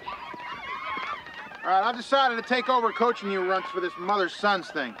 All right, I've decided to take over coaching you runs for this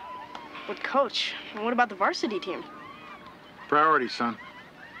mother-sons thing. But Coach, what about the varsity team? Priorities, son.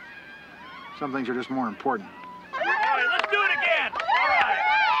 Some things are just more important. All right, let's do it again.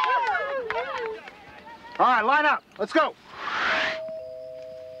 All right, line up. Let's go.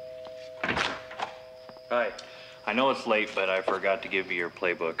 Hi. I know it's late, but I forgot to give you your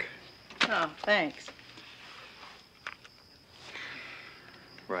playbook. Oh, thanks.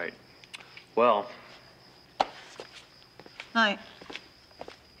 Right. Well. Night.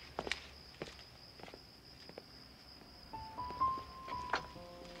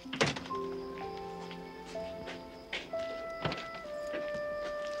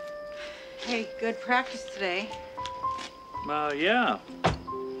 Hey, good practice today. Yeah.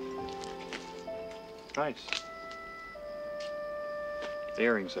 Nice. The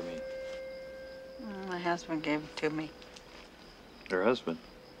earrings, I mean. My husband gave them to me. Her husband.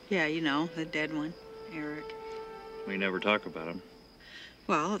 Yeah, you know, the dead one, Eric. We never talk about him.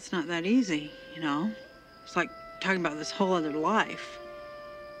 Well, it's not that easy, you know. It's like talking about this whole other life.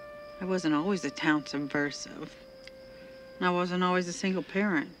 I wasn't always a town subversive. I wasn't always a single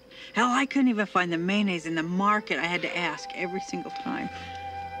parent. Hell, I couldn't even find the mayonnaise in the market. I had to ask every single time.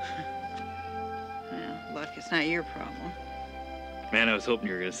 Well, look, it's not your problem. Man, I was hoping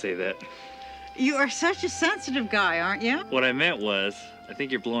you were going to say that. You are such a sensitive guy, aren't you? What I meant was, I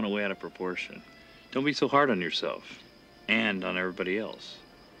think you're blown away out of proportion. Don't be so hard on yourself. And on everybody else.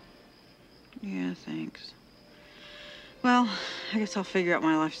 Yeah, thanks. Well, I guess I'll figure out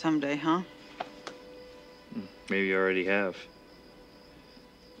my life someday, huh? Maybe you already have.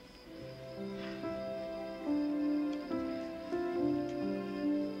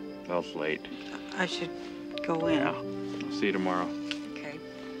 Well, it's late. I should go in. Yeah. I'll see you tomorrow. Okay.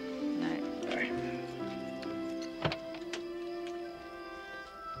 Night. Bye.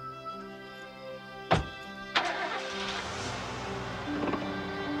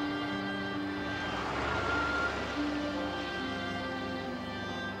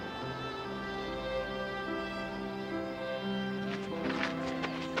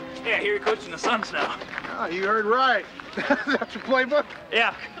 Yeah, here you're coaching the Suns now. Oh, you heard right. That's your playbook?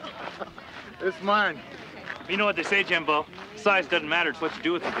 Yeah. It's mine. You know what they say, Jimbo? Size doesn't matter, it's what you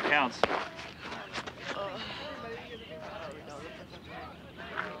do with it that counts.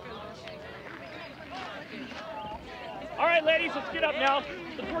 All right, ladies, let's get up now.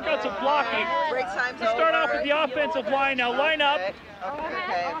 Let's work out some blocking. Break time's Let's start over. off with the offensive line now. Line up. Okay.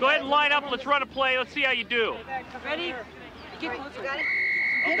 Go ahead and line up. Let's run a play. Let's see how you do. Ready? Get closer. Got it?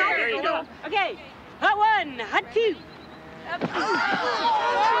 Okay, there you go. Okay. Hut 1, hut 2. Okay,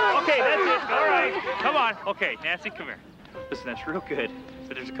 that's it. All right. Come on. Okay, Nancy, come here. Listen, that's real good.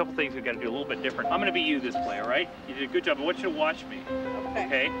 But there's a couple things we've got to do a little bit different. I'm going to be you this play, all right? You did a good job. I want you to watch me.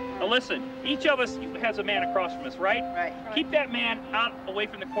 Okay. Now listen, each of us has a man across from us, right? Right. Keep that man out away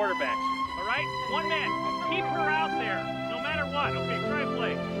from the quarterback. All right? One man. Keep her out there, no matter what. Okay, try and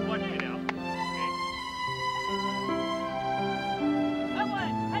play. Watch me now. Hut 1,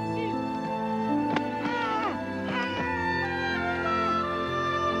 hut 2.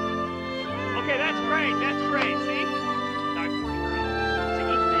 Okay, that's great. That's great. See? Now I forced her out. See,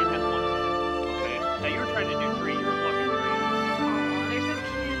 each man has one man. Okay? Now you're trying to do 3. You're blocking 3. Oh, they're so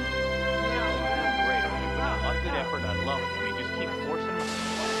cute. Great. I mean, you put a lot of good effort. I love it. I mean, just keep forcing them.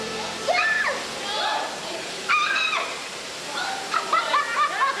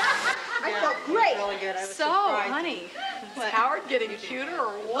 I felt great. Really good. I was So, surprised. honey, is Howard getting cuter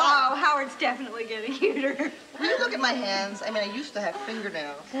or what? Oh, Howard's definitely getting cuter. Will you look at my hands? I mean, I used to have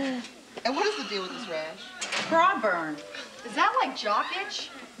fingernails. And what is the deal with this rash? Bra burn. Is that like jock itch?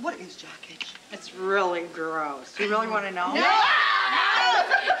 What is jock itch? It's really gross. You really want to know? Yes.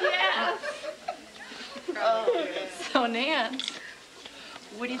 So, Nance,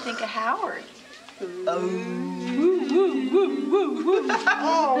 what do you think of Howard? Oh,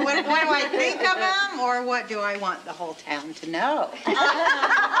 what do I think of him, or what do I want the whole town to know?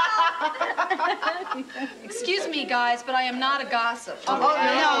 Excuse me, guys, but I am not a gossip. No,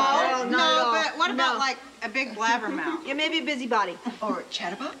 but what about like a big blabbermouth? Yeah, maybe a busybody. Or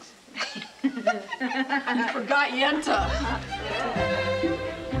chatterbox? You forgot Yenta.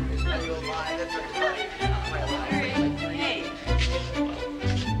 Hey.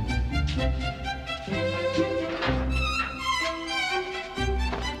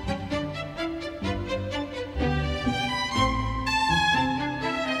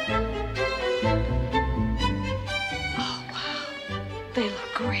 They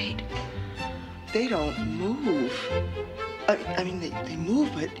look great. They don't move. I mean, they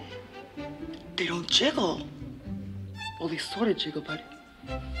move, but they don't jiggle. Well, they sort of jiggle, but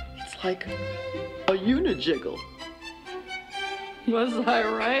it's like a unijiggle. Was I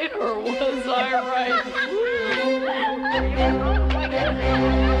right or was I right?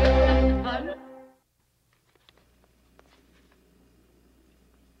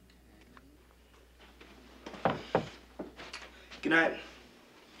 Good night.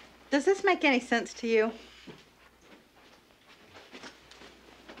 Does this make any sense to you?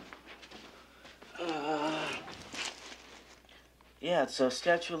 Yeah, it's a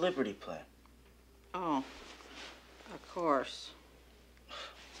Statue of Liberty play. Oh, of course.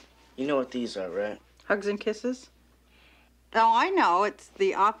 You know what these are, right? Hugs and kisses? Oh, I know. It's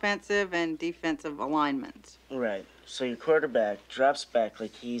the offensive and defensive alignments. Right. So your quarterback drops back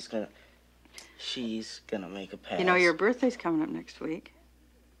like she's gonna make a pass. You know, your birthday's coming up next week.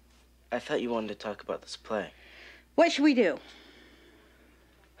 I thought you wanted to talk about this play. What should we do?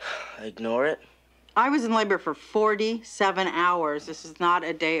 Ignore it? I was in labor for 47 hours. This is not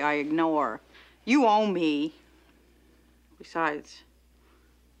a day I ignore. You owe me. Besides,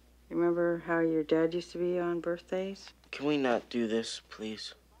 you remember how your dad used to be on birthdays? Can we not do this,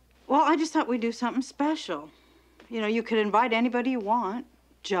 please? Well, I just thought we'd do something special. You know, you could invite anybody you want.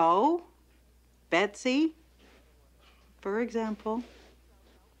 Joe, Betsy, for example.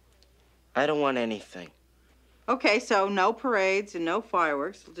 I don't want anything. Okay, so no parades and no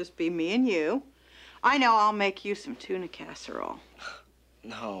fireworks. It'll just be me and you. I know I'll make you some tuna casserole.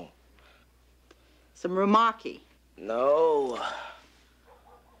 No. Some rumaki. No.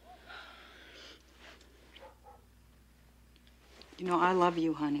 You know, I love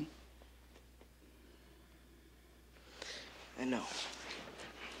you, honey. I know.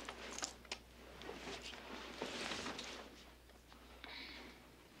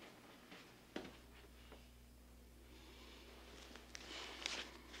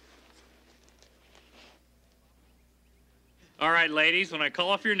 All right, ladies, when I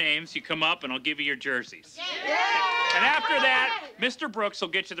call off your names, you come up and I'll give you your jerseys. Yeah. And after that, Mr. Brooks will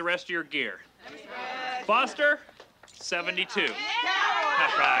get you the rest of your gear. Foster, 72. All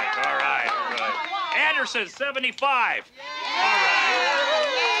right, good. Anderson, 75. All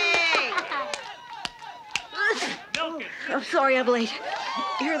right. Milken. I'm sorry I'm late.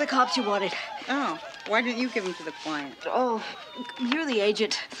 Here are the cops you wanted. Oh, why didn't you give them to the client? Oh, you're the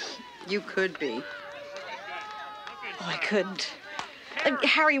agent. You could be. Oh, I couldn't.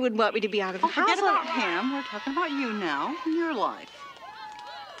 Harry wouldn't want me to be out of the house. Forget about him. We're talking about you now and your life.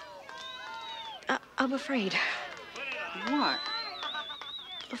 I'm afraid. What?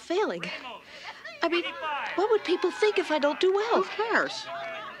 Of failing. I mean, what would people think if I don't do well? Who cares?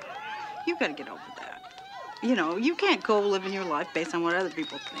 You gotta get over that. You know, you can't go living your life based on what other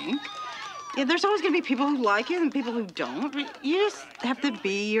people think. Yeah, there's always gonna be people who like you and people who don't. You just have to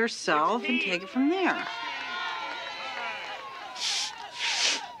be yourself and take it from there.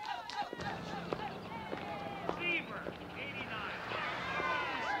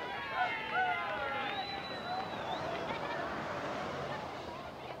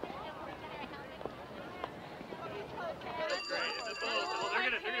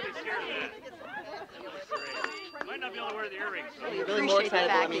 Really more excited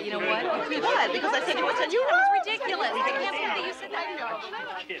than me. You know what? What? Because I said it wasn't you. That was ridiculous. I can't believe that you said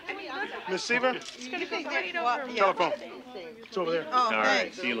that. Miss Seaver? Telephone. It's over there. Oh, All right,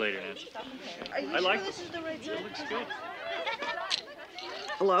 thanks. see you later, Nancy. I like this. It looks good.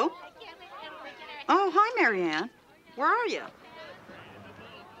 Hello? Oh, hi, Marianne. Where are you?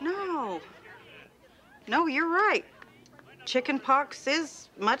 No. No, you're right. Chicken pox is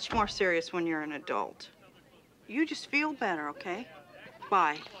much more serious when you're an adult. You just feel better, okay?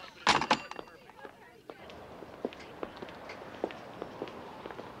 Bye.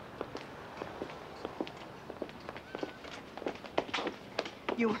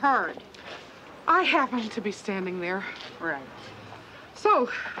 You heard. I happened to be standing there. Right. So,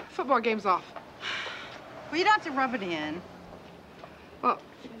 football game's off. Well, you don't have to rub it in. Well,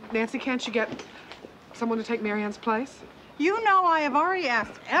 Nancy, can't you get someone to take Mary Ann's place? You know I have already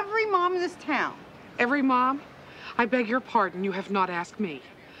asked every mom in this town. Every mom? I beg your pardon, you have not asked me.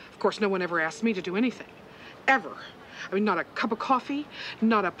 Of course, no one ever asked me to do anything. Ever. I mean, not a cup of coffee,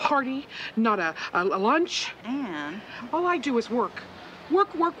 not a party, not a lunch. Anne. All I do is work.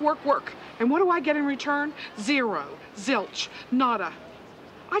 Work, work, work, work. And what do I get in return? Zero. Zilch. Nada.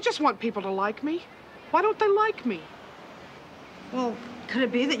 I just want people to like me. Why don't they like me? Well, could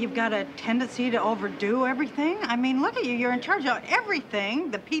it be that you've got a tendency to overdo everything? I mean, look at you. You're in charge of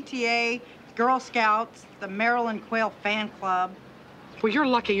everything. The PTA, Girl Scouts, the Maryland Quail Fan Club. Well, you're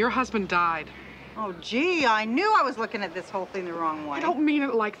lucky. Your husband died. Oh, gee, I knew I was looking at this whole thing the wrong way. I don't mean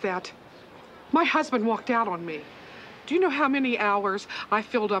it like that. My husband walked out on me. Do you know how many hours I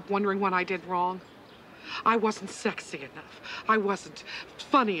filled up wondering what I did wrong? I wasn't sexy enough. I wasn't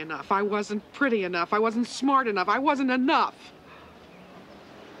funny enough. I wasn't pretty enough. I wasn't smart enough. I wasn't enough.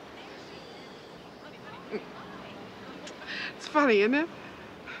 It's funny, isn't it?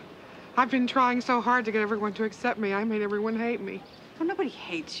 I've been trying so hard to get everyone to accept me. I made everyone hate me. Well, nobody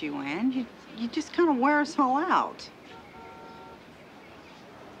hates you, Anne. You just kind of wear us all out.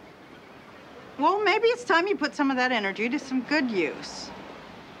 Well, maybe it's time you put some of that energy to some good use.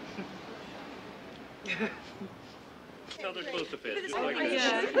 Tell they're close to fit. Just like this.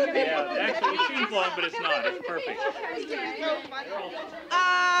 Yeah, actually it seems long, but it's not. It's perfect.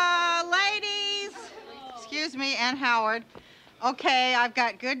 Ladies, excuse me, Ann Howard. Okay, I've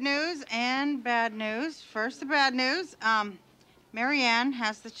got good news and bad news. First, the bad news. Mary Ann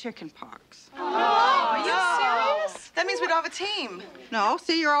has the chicken pox. Oh, are you serious? That means we don't have a team. No,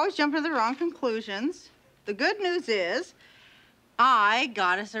 see, you're always jumping to the wrong conclusions. The good news is I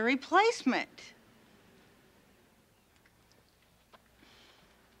got us a replacement.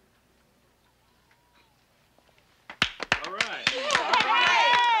 All right.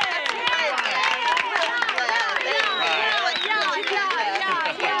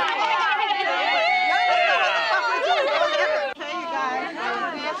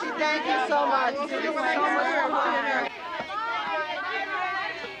 Thank you so much.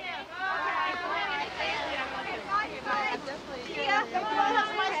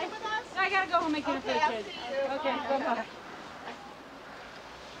 I gotta go home and get it for the kids. Okay, bye-bye.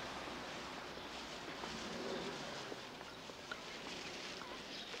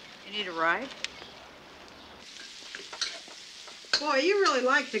 You need a ride? Boy, you really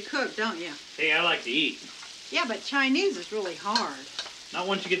like to cook, don't you? Hey, I like to eat. Yeah, but Chinese is really hard. Not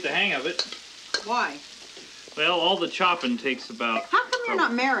once you get the hang of it. Why? Well, all the chopping takes about... How come you're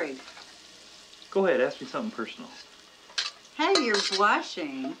not married? Go ahead, ask me something personal. Hey, you're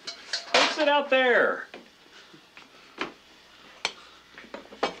blushing. Go sit out there.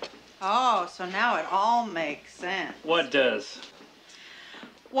 Oh, so now it all makes sense. What does?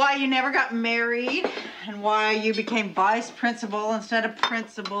 Why you never got married, and why you became vice principal instead of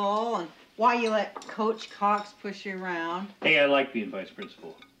principal, and why you let Coach Cox push you around. Hey, I like being vice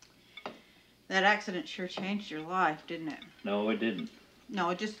principal. That accident sure changed your life, didn't it? No, it didn't.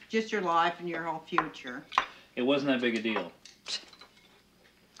 No, just your life and your whole future. It wasn't that big a deal.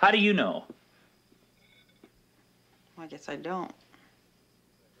 How do you know? Well, I guess I don't.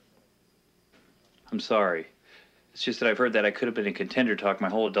 I'm sorry. It's just that I've heard that I could have been a contender talk my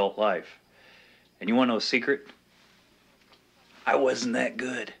whole adult life. And you want to know a secret? I wasn't that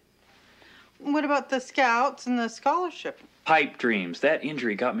good. What about the scouts and the scholarship? Pipe dreams. That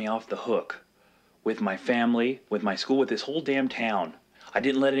injury got me off the hook. With my family, with my school, with this whole damn town. I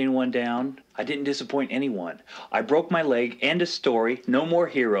didn't let anyone down. I didn't disappoint anyone. I broke my leg. End of story. No more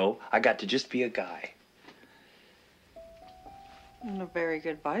hero. I got to just be a guy. And a very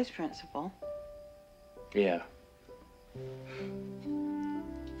good vice principal. Yeah.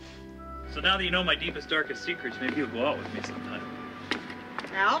 So now that you know my deepest, darkest secrets, maybe you'll go out with me sometime.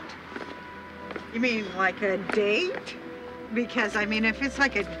 Out? You mean like a date? Because, I mean, if it's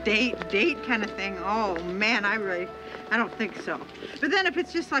like a date kind of thing, oh, man, I don't think so. But then if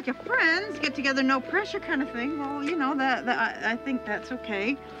it's just like a friends, get together, no pressure kind of thing, well, you know, I think that's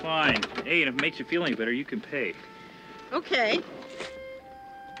okay. Fine. Hey, and if it makes you feel any better, you can pay. Okay.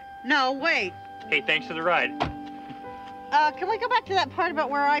 No, wait. Hey, thanks for the ride. Can we go back to that part about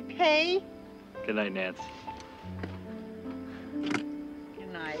where I pay? Good night, Nance.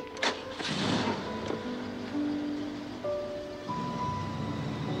 Good night.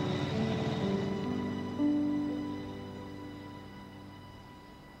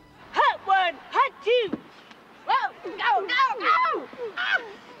 Hut one, hut two. Whoa, go, go, go!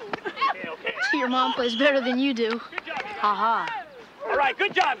 Okay, okay. your mom plays better than you do. Ha ha. All right,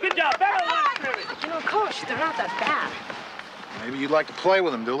 good job, good job. Better than line of scrimmage. You know, Coach, they're not that bad. Maybe you'd like to play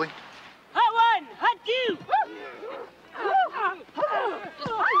with him, Dooley. Hot one, hot two.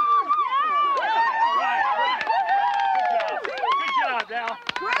 Good job, Al.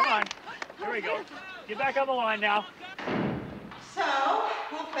 Come on. Here we go. Get back on the line now. So,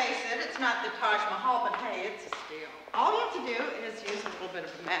 we'll face it, it's not the Taj Mahal, but hey, it's a steal. All you have to do is use a little bit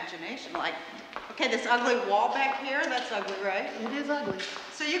of imagination. Like, okay, this ugly wall back here, that's ugly, right? It is ugly.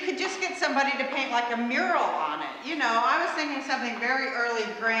 So you could just get somebody to paint like a mural on it. You know, I was thinking something very early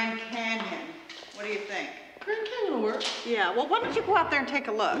Grand Canyon. What do you think? Grand Canyon will work. Yeah, well, why don't you go out there and take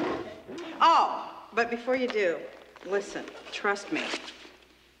a look? Oh, but before you do, listen, trust me.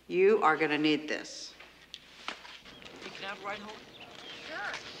 You are gonna need this. We can have a ride home? Sure.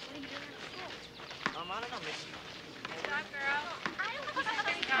 I don't know, Miss. Good job, girl.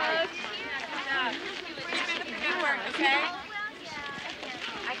 Good work, okay?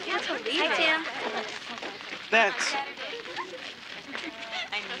 I can't believe it. Hi, Tim. Bex.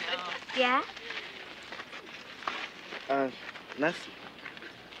 I know. Yeah? Nothing.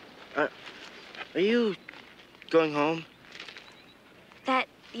 Are you going home? That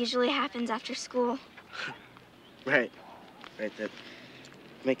usually happens after school. Right, that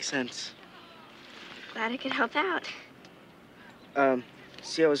makes sense. Glad I could help out.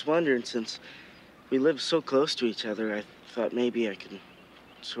 See, I was wondering, since we live so close to each other, I thought maybe I could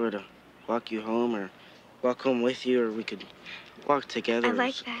sort of walk you home or walk home with you, or we could walk together. I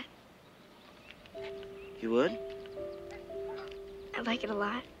like that. You would? I like it a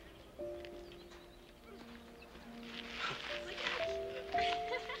lot.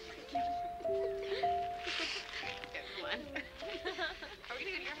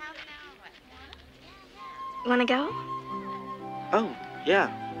 Wanna go? Oh, yeah,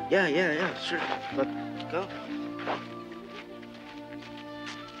 sure. Let's go.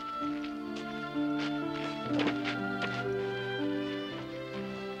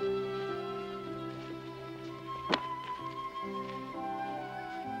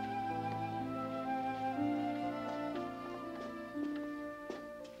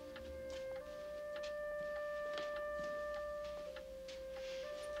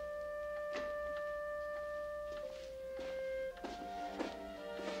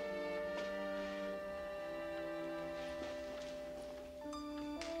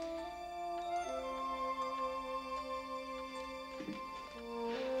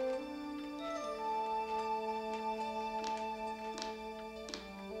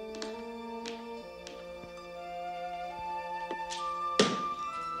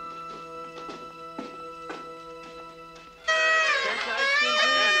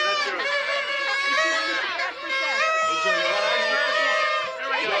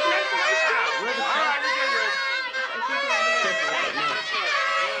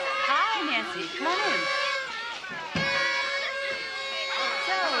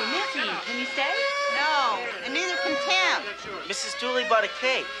 Mrs. Dooley bought a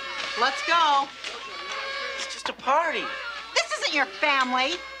cake. Let's go. It's just a party. This isn't your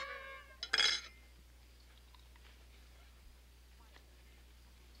family.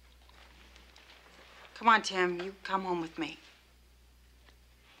 Come on, Tim, you come home with me.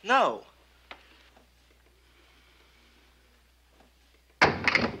 No.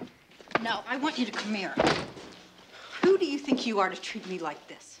 No, I want you to come here. Who do you think you are to treat me like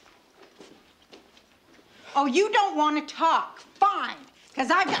this? Oh, you don't want to talk. Fine, because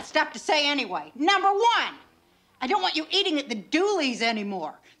I've got stuff to say anyway. Number one, I don't want you eating at the Dooleys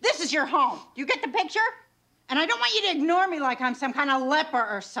anymore. This is your home. You get the picture? And I don't want you to ignore me like I'm some kind of leper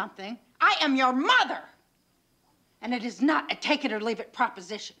or something. I am your mother. And it is not a take it or leave it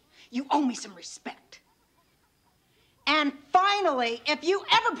proposition. You owe me some respect. And finally, if you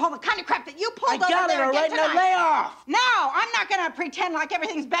ever pull the kind of crap that you pulled over there again all right, tonight, now lay off. No, I'm not gonna pretend like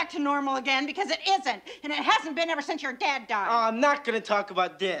everything's back to normal again, because it isn't. And it hasn't been ever since your dad died. Oh, I'm not gonna talk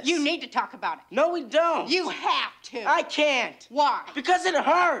about this. You need to talk about it. No, we don't. You have to. I can't. Why? Because it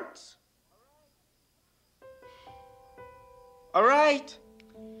hurts. All right?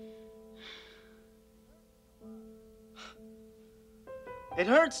 It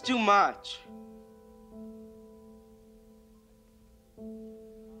hurts too much.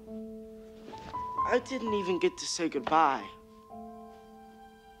 I didn't even get to say goodbye.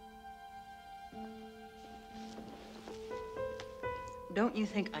 Don't you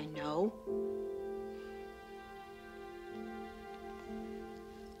think I know?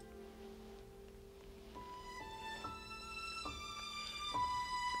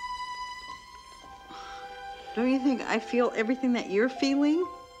 Don't you think I feel everything that you're feeling?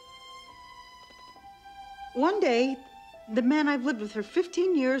 one day, the man I've lived with for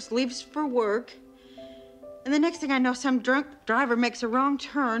 15 years leaves for work, and the next thing I know, some drunk driver makes a wrong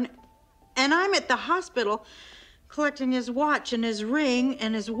turn, and I'm at the hospital collecting his watch and his ring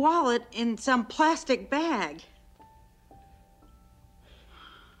and his wallet in some plastic bag.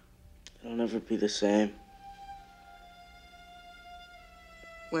 It'll never be the same.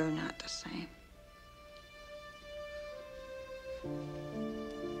 We're not the same.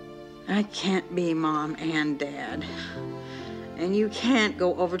 I can't be mom and dad. And you can't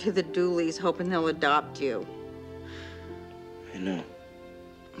go over to the Dooleys hoping they'll adopt you. I know.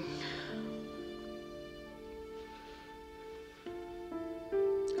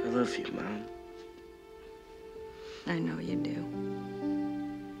 I love you, Mom. I know you do.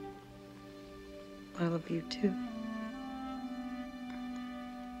 I love you too.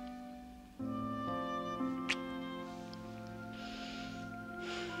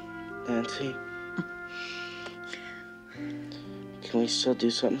 Nancy, can we still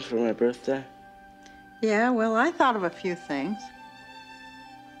do something for my birthday? Yeah, well, I thought of a few things.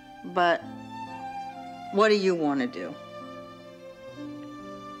 But what do you want to do?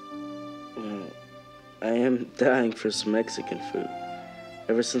 Well, I am dying for some Mexican food.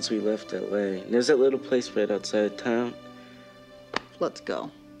 Ever since we left LA. And there's that little place right outside of town. Let's go.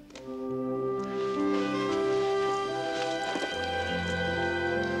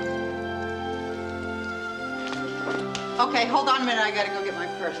 Okay, hold on a minute. I gotta go get my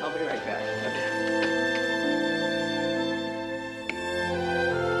purse. I'll be right back.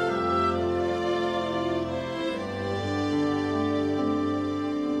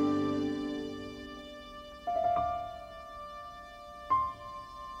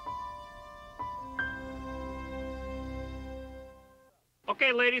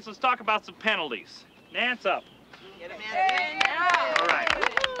 Okay, ladies, let's talk about some penalties. Nance up. All right.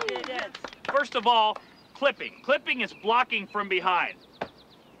 First of all, clipping. Clipping is blocking from behind.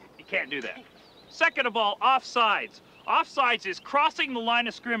 You can't do that. Second of all, offsides. Offsides is crossing the line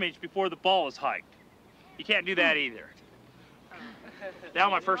of scrimmage before the ball is hiked. You can't do that either. Now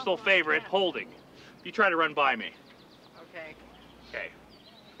my first little favorite, holding. You try to run by me. Okay.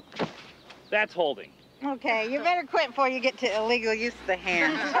 Okay. That's holding. Okay, you better quit before you get to illegal use of the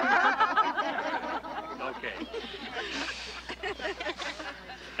hand. Okay.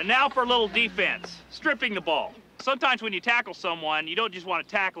 And now for a little defense, stripping the ball. Sometimes when you tackle someone, you don't just want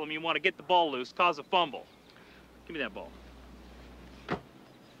to tackle them, you want to get the ball loose, cause a fumble. Give me that ball. Okay.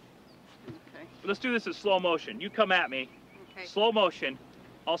 Let's do this in slow motion. You come at me. Okay. Slow motion.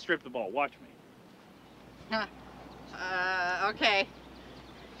 I'll strip the ball. Watch me. Okay.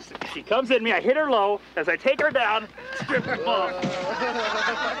 She comes at me, I hit her low. As I take her down, strip the ball.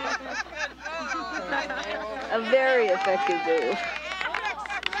 A very effective move.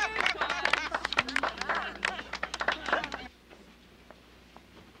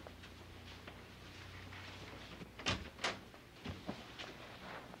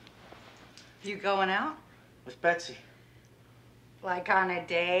 You going out? With Betsy. Like on a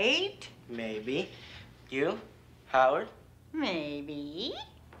date? Maybe. You? Howard? Maybe.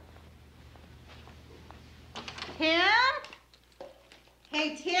 Tim?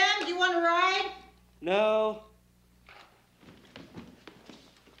 Hey, Tim, do you want to ride? No.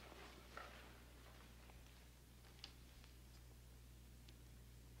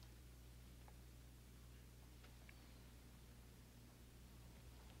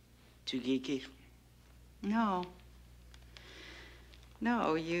 Too geeky? No.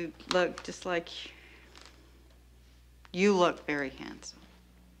 No, you look just like... You look very handsome.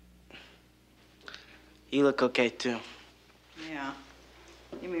 You look okay, too. Yeah.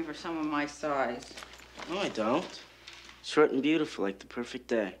 You mean for someone my size. No, I don't. Short and beautiful, like the perfect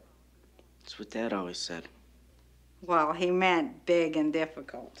day. That's what Dad always said. Well, he meant big and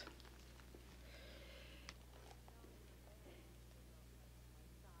difficult.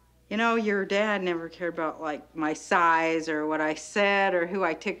 You know, your dad never cared about, like, my size or what I said or who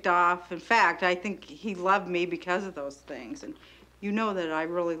I ticked off. In fact, I think he loved me because of those things. And you know that I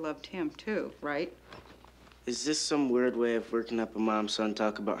really loved him, too, right? Is this some weird way of working up a mom-son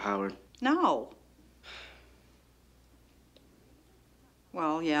talk about Howard? No.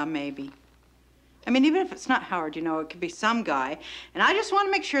 Well, yeah, maybe. I mean, even if it's not Howard, you know, it could be some guy. And I just want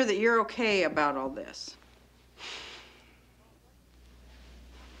to make sure that you're okay about all this.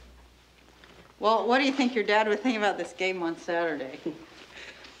 Well, what do you think your dad would think about this game on Saturday?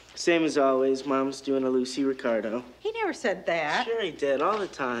 Same as always, Mom's doing a Lucy Ricardo. He never said that. Sure he did, all the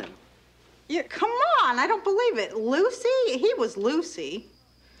time. Yeah, come on, I don't believe it. Lucy? He was Lucy.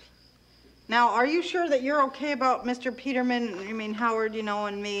 Now, are you sure that you're okay about Mr. Peterman, I mean, Howard, you know,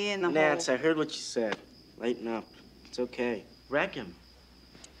 and me and the Nance, whole... I heard what you said. Lighten up. It's okay. Wreck him.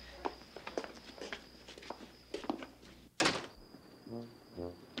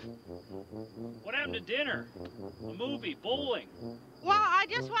 What happened to dinner? A movie, bowling. Well, I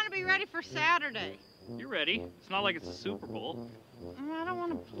just want to be ready for Saturday. You're ready. It's not like it's a Super Bowl. I don't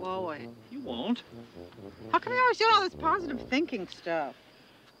want to blow it. You won't. How come you always do all this positive thinking stuff?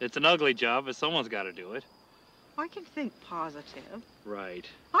 It's an ugly job, but someone's got to do it. I can think positive. Right.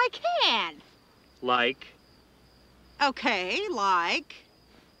 I can. Like? Okay, like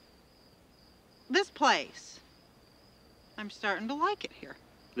this place. I'm starting to like it here.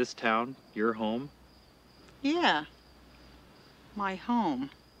 This town, your home? Yeah. My home.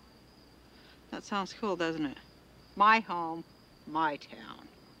 That sounds cool, doesn't it? My home, my town.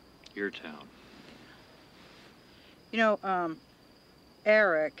 Your town. You know,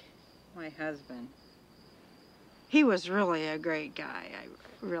 Eric, my husband, he was really a great guy. I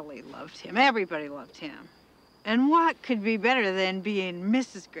really loved him. Everybody loved him. And what could be better than being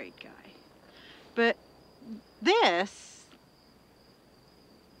Mrs. Great Guy? But this,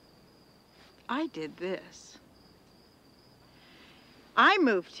 I did this. I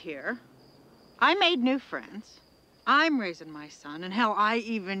moved here. I made new friends. I'm raising my son, and hell, I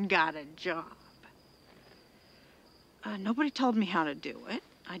even got a job. Nobody told me how to do it.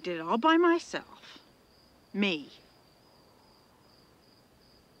 I did it all by myself. Me.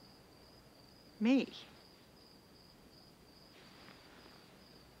 Me.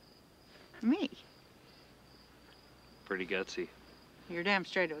 Me. Pretty gutsy. You're damn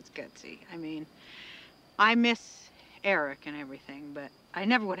straight it was gutsy. I mean, I miss Eric and everything, but I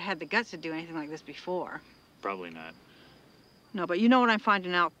never would have had the guts to do anything like this before. Probably not. No, but you know what I'm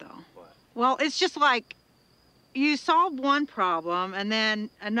finding out, though? What? Well, it's just like you solve one problem and then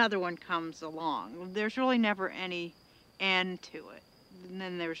another one comes along. There's really never any end to it. And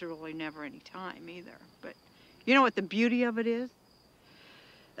then there's really never any time either. But you know what the beauty of it is?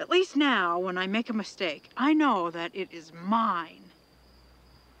 At least now, when I make a mistake, I know that it is mine.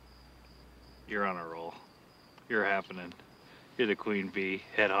 You're on a roll. You're happening. You're the queen bee,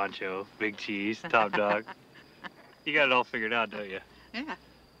 head honcho, big cheese, top dog. You got it all figured out, don't you? Yeah.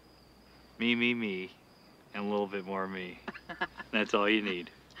 Me, and a little bit more me. That's all you need.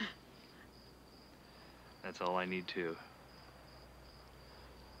 That's all I need, too.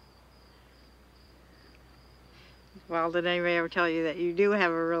 Well, did anybody ever tell you that you do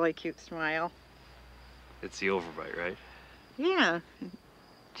have a really cute smile? It's the overbite, right? Yeah.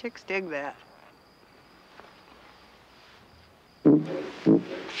 Chicks dig that.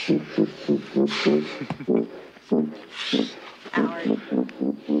 Howard.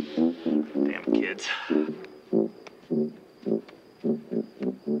 Damn kids. So.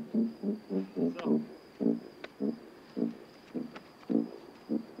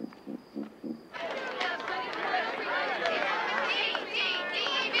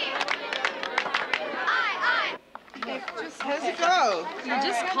 How's it go? You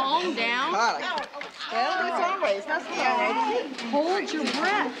just calm down. God, well, as always. How's it going, lady? Hold your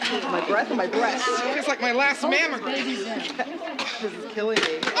breath. My breath or my breast? It's like my last mammogram. This is killing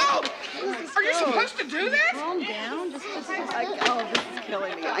me. Oh! Are you supposed to do that? Calm down. Just this is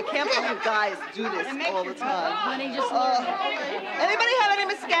killing me. I can't believe guys do this all the time. Honey, just anybody have any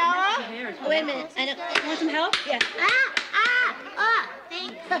mascara? Wait a minute. I don't. Want some help? Yeah.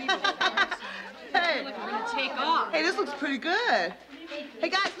 Thanks. Hey. We're gonna take off. Hey, this looks pretty good. Hey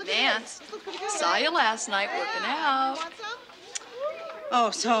guys, look at this. This looks pretty good. Saw you last night working out.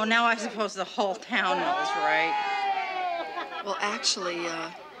 Oh, so now I suppose the whole town knows, right? Well, actually,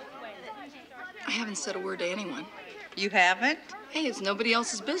 I haven't said a word to anyone. You haven't? Hey, it's nobody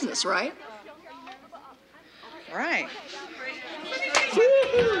else's business, right? Right.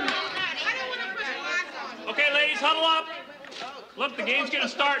 Okay, ladies, huddle up. Look, the game's gonna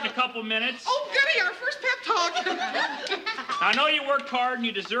start in a couple minutes. Oh, goody, our first pep talk. I know you worked hard and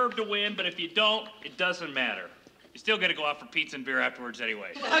you deserve to win, but if you don't, it doesn't matter. You still gotta go out for pizza and beer afterwards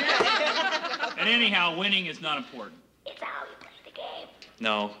anyway. And anyhow, winning is not important. It's how you play the game.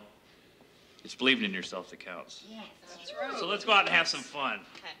 No. It's believing in yourself that counts. Yes, that's right. So let's go out and have some fun.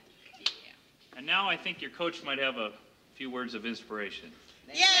 And now I think your coach might have a few words of inspiration.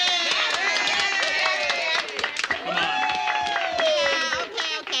 Yeah! Come on.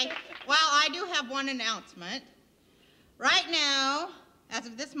 Okay. Well, I do have one announcement. Right now, as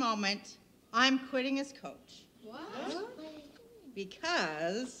of this moment, I'm quitting as coach. What?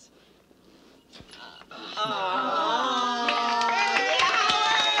 Because...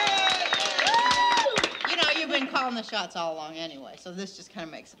 You know, you've been calling the shots all along anyway, so this just kind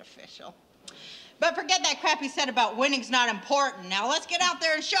of makes it official. But forget that crap he said about winning's not important. Now let's get out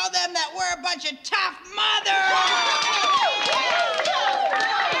there and show them that we're a bunch of tough mothers!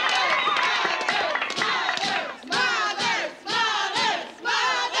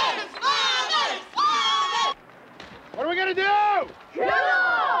 What are we gonna do? Kill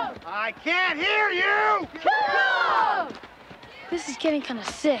him! I can't hear you! Kill him! This is getting kind of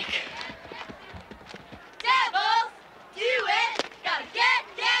sick. Devils, do it! Gotta get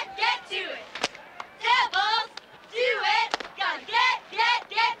to it! Devils, do it! Gotta get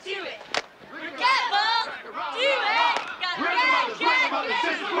to it! Devils, do it! Gotta get to it!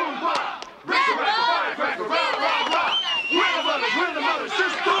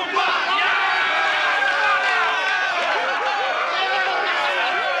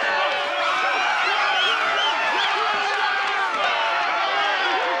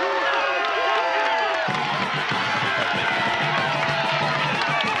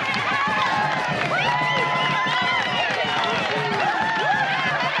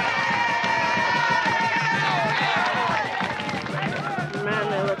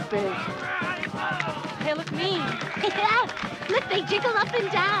 They look mean. Yeah, look, they jiggle up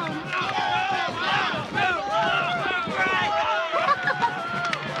and down.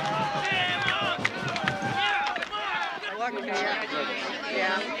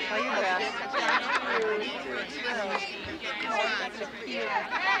 Yeah, play your best.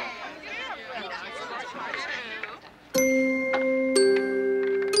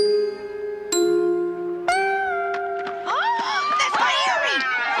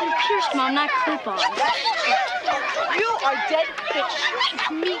 Mom, not clip-on. You are dead fish. It's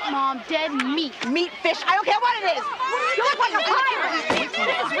meat, Mom. Dead meat. Meat fish. I don't care what it is. You look like a pirate.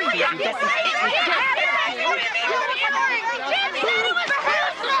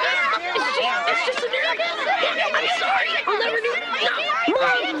 It's just a miracle. I'm sorry. I'll never do it.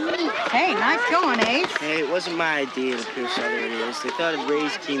 Hey, nice going, Ace. Hey, it wasn't my idea to pierce other ears. They thought it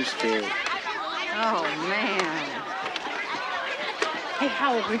raised team spirit. Oh, man. Hey,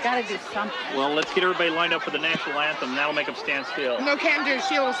 Howard, we gotta do something. Well, let's get everybody lined up for the national anthem. That'll make them stand still. No, can do.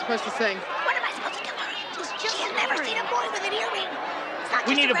 Sheila's supposed to sing. What am I supposed to do? She's never seen a boy with an earring.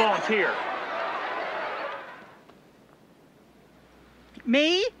 We need a volunteer.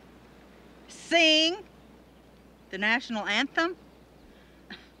 Me? Sing the national anthem?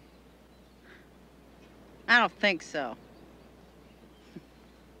 I don't think so.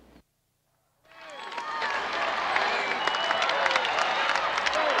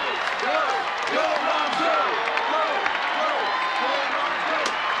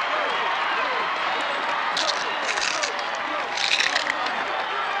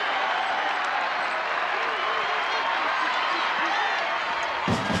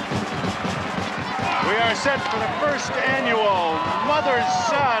 Set for the first annual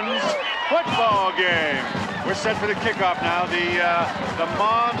Mothers-Sons football game. We're set for the kickoff now. The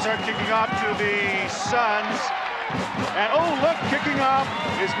moms are kicking off to the sons. And oh, look, kicking off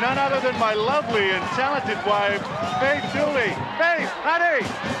is none other than my lovely and talented wife, Faith Dooley. Faith, honey,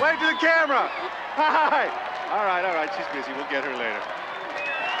 wave to the camera. Hi. All right, she's busy. We'll get her later.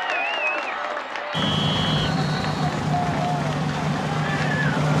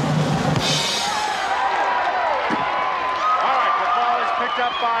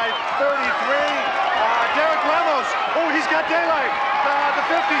 Up by 33. Derek Ramos. Oh, he's got daylight. The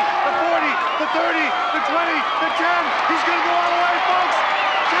 50, the 40, the 30, the 20, the 10. He's going to go all the way, folks.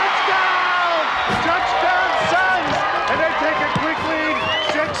 Touchdown! Touchdown, Suns! And they take a quick lead,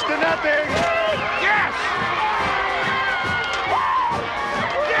 6-0. Yes!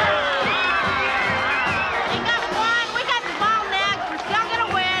 We got one. We got the ball next. We're still going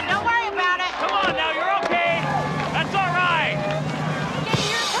to win. Don't worry about it. Come on now, you're okay. That's all right.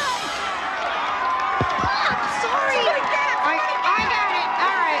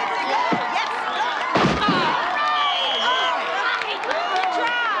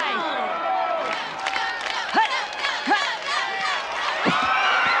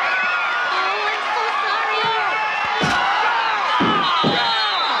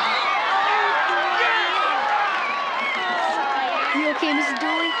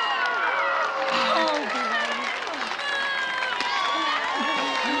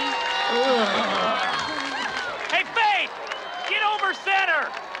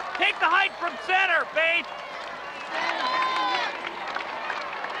 From center, Faith.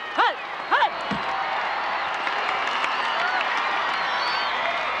 Hut, hut.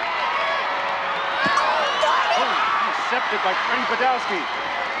 Oh, intercepted by Freddie Badowski.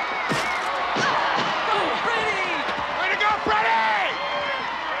 Oh, Freddie! Way to go, Freddie!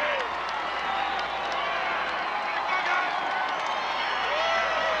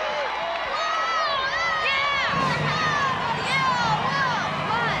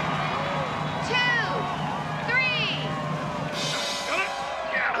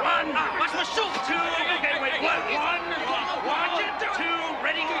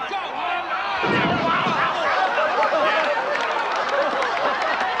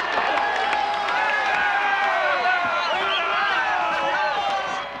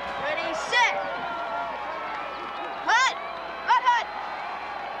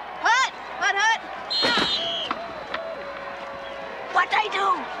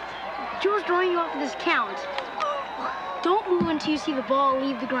 Joe's throwing you off of this count. Don't move until you see the ball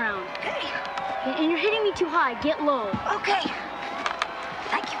leave the ground. Hey. And you're hitting me too high. Get low. Okay.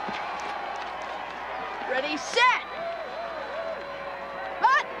 Thank you. Ready, set.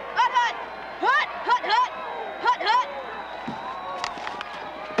 Hut, hut, hut. Hut, hut, hut. Hut, hut.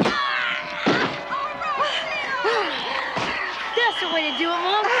 That's the way to do it,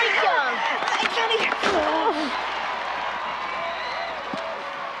 Mom. Great job. Thanks, honey.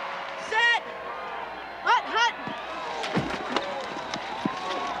 Set. Hut, hut.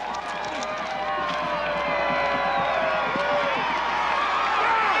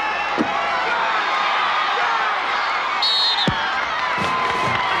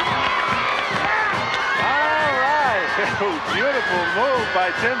 Beautiful move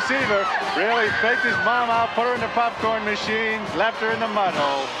by Tim Seaver. Really faked his mom out, put her in the popcorn machine, left her in the mud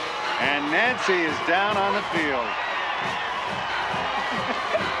hole. And Nancy is down on the field.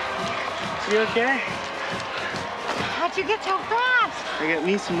 You okay? How'd you get so fast? I got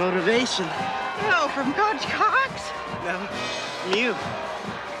me some motivation. No, from Coach Cox? No, from you.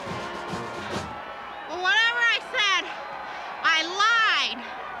 Well, whatever I said, I lied.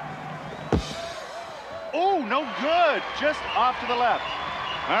 Oh, no good. Just off to the left.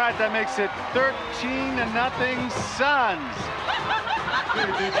 All right, that makes it 13-0 Suns.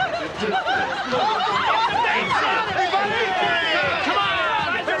 Come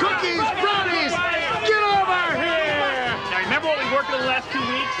on! Cookies, brownies, get over here! Now, remember what we worked on the last 2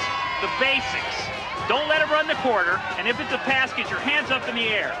 weeks? The basics. Don't let him run the quarter, and if it's a pass, get your hands up in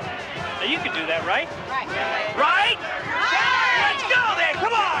the air. Now, you can do that, right? Right. Right? Let's go then,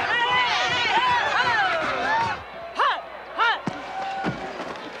 come on!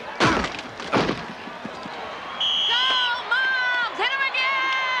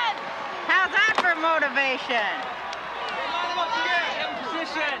 Motivation.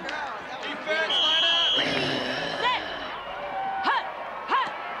 Position. Defense, line up. Set. Hut,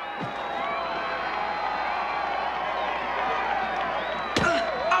 hut.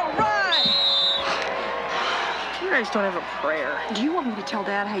 All right. You guys don't have a prayer. Do you want me to tell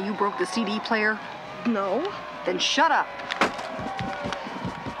Dad how you broke the CD player? No. Then shut up.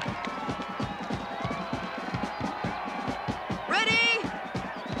 Ready,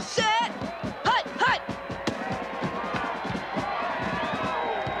 set, hut, hut.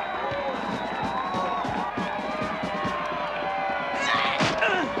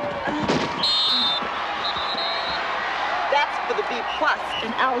 That's for the B+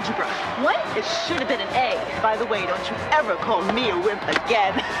 in algebra. What? It should have been an A. By the way, don't you ever call me a wimp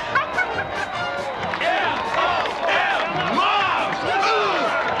again.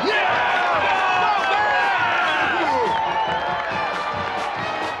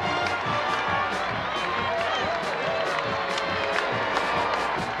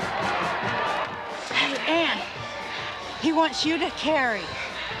 He wants you to carry.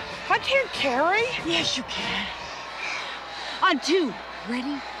 I can't carry. Yes, you can. On 2.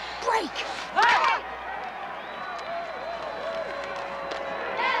 Ready? Break.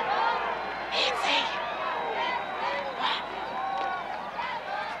 Nancy.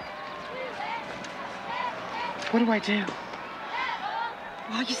 What do I do?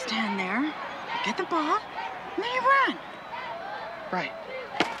 Well, you stand there, get the ball, and then you run. Right.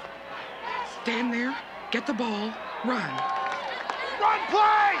 Stand there, get the ball, run. Run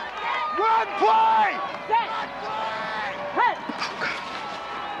play! Run play! Set. Hut.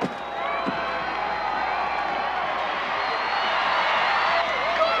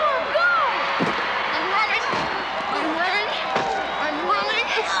 Go, go. I'm running. I'm running. I'm running.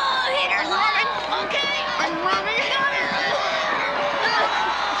 I'm running. Okay. I'm running.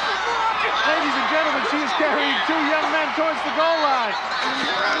 Ladies and gentlemen, she is carrying 2 young men towards the goal line. I'm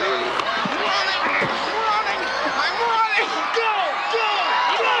running. Go! Go!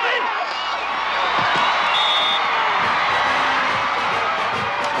 Running!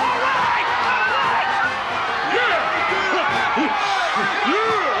 All right! All right!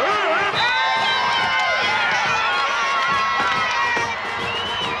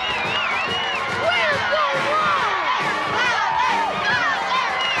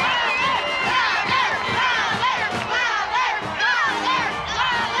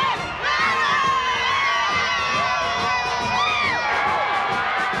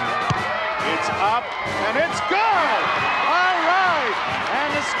 Up, and it's good! All right! And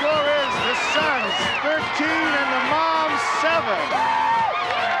the score is the Suns 13 and the Moms 7.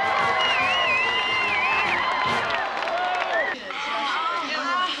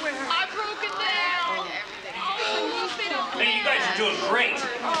 I'm broken down. Hey, you guys are doing great.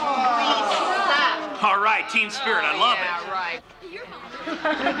 Stop. All right, team spirit, I love it. Yeah, right.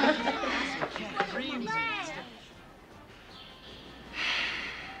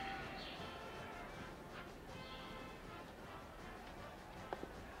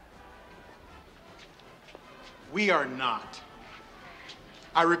 We are not,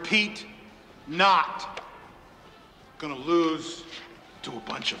 I repeat, not gonna lose to a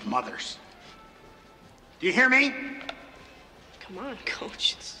bunch of mothers. Do you hear me? Come on,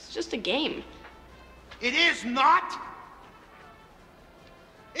 Coach. It's just a game. It is not.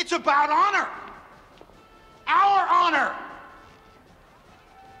 It's about honor. Our honor.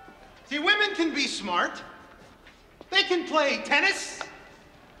 See, women can be smart. They can play tennis.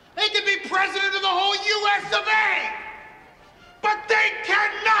 They can be president of the whole US of A. But they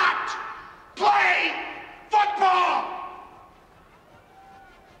cannot play football.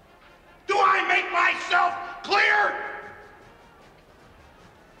 Do I make myself clear?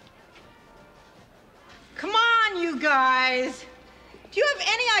 Come on, you guys. Do you have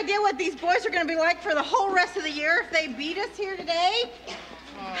any idea what these boys are going to be like for the whole rest of the year if they beat us here today?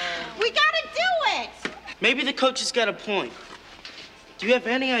 We got to do it. Maybe the coach has got a point. Do you have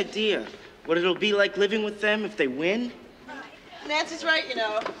any idea what it'll be like living with them if they win? Nancy's right, you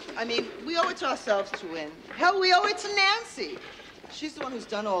know. I mean, we owe it to ourselves to win. Hell, we owe it to Nancy. She's the one who's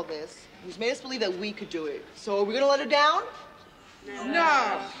done all this, who's made us believe that we could do it. So are we gonna let her down?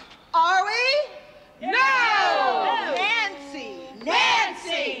 No. Are we? No! Nancy!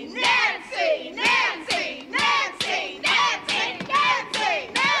 Nancy! Nancy! Nancy! Nancy! Nancy! Nancy!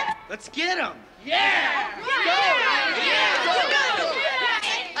 Nancy! Let's get them. Yeah! Go! Yeah! Go! Let's go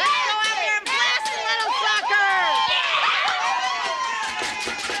out there and blast the little suckers!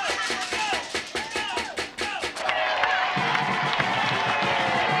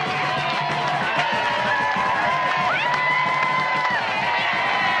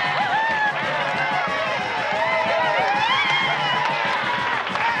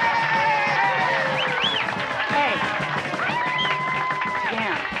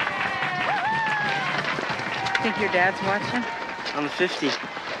 Think your dad's watching? On the 50. I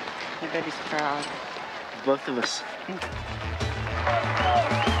bet he's proud. Both of us.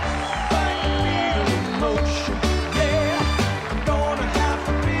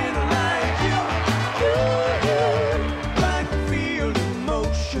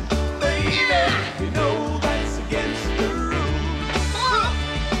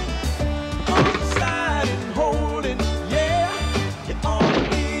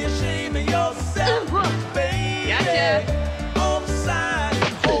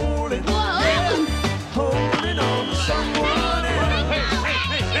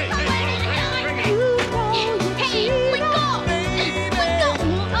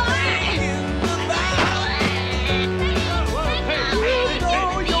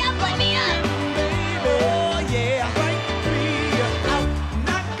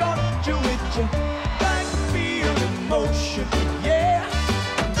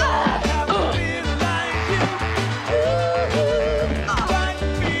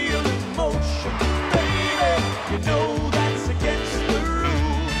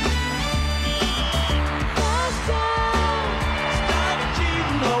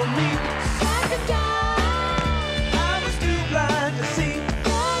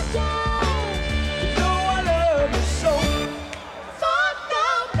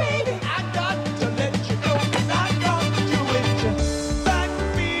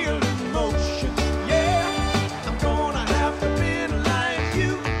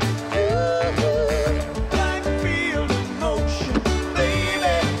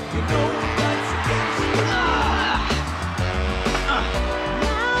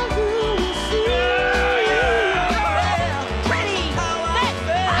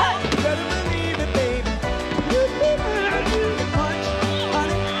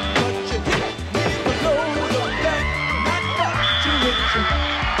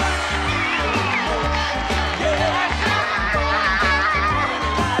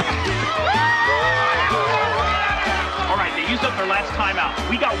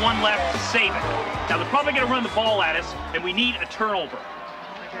 We got one left to save it. Now, they're probably going to run the ball at us, and we need a turnover.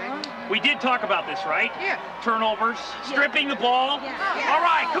 Okay. We did talk about this, right? Yeah. Turnovers, stripping the ball. Yeah. All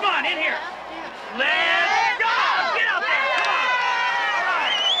right, come on, in here. Let's go! Get out there, come on. All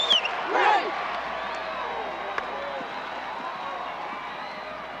right. Right.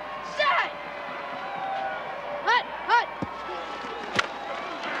 Set! Hut, hut!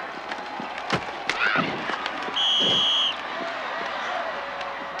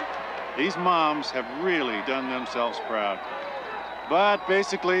 These moms have really done themselves proud. But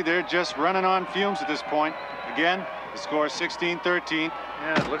basically, they're just running on fumes at this point. Again, the score is 16-13.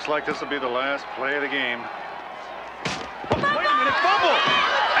 Yeah, it looks like this will be the last play of the game. Wait a minute. the fumble.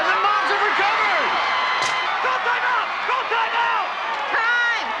 And the Moms have recovered. Go timeout! Go timeout!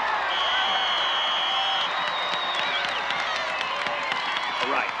 Time!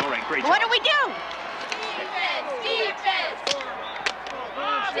 All right, great job. What do we do? Defense! Defense!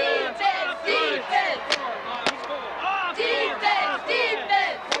 Defense! Defense! Defense!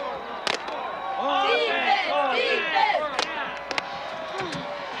 Defense!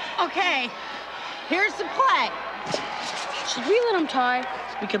 Okay, here's the play. Should we let them tie?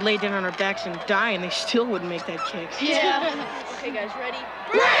 We could lay down on our backs and die, and they still wouldn't make that kick. Yeah. Okay, guys, ready?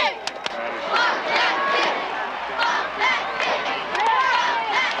 Break!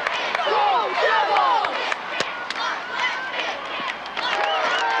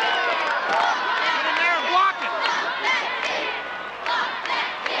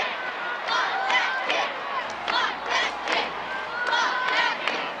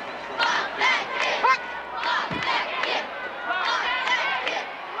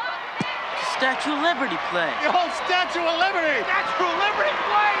 Statue of Liberty play. The whole Statue of Liberty. Statue of Liberty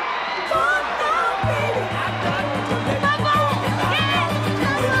play.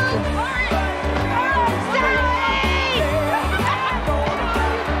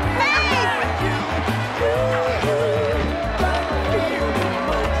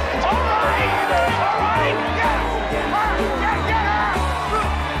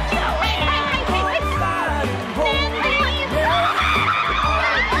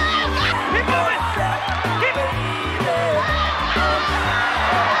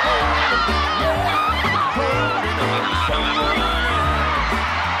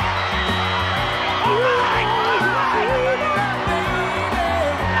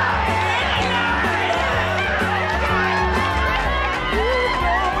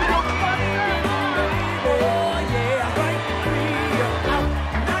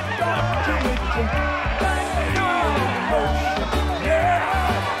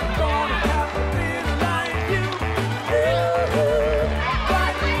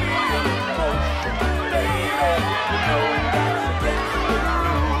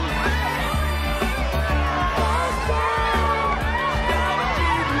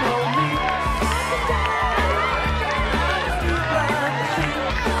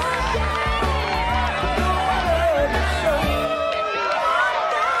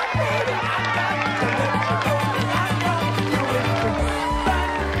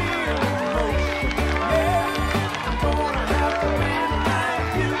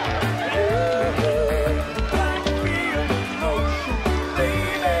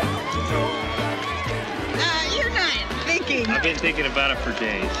 I've been thinking about it for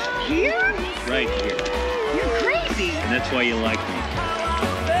days. Here? Right here. You're crazy. And that's why you like me.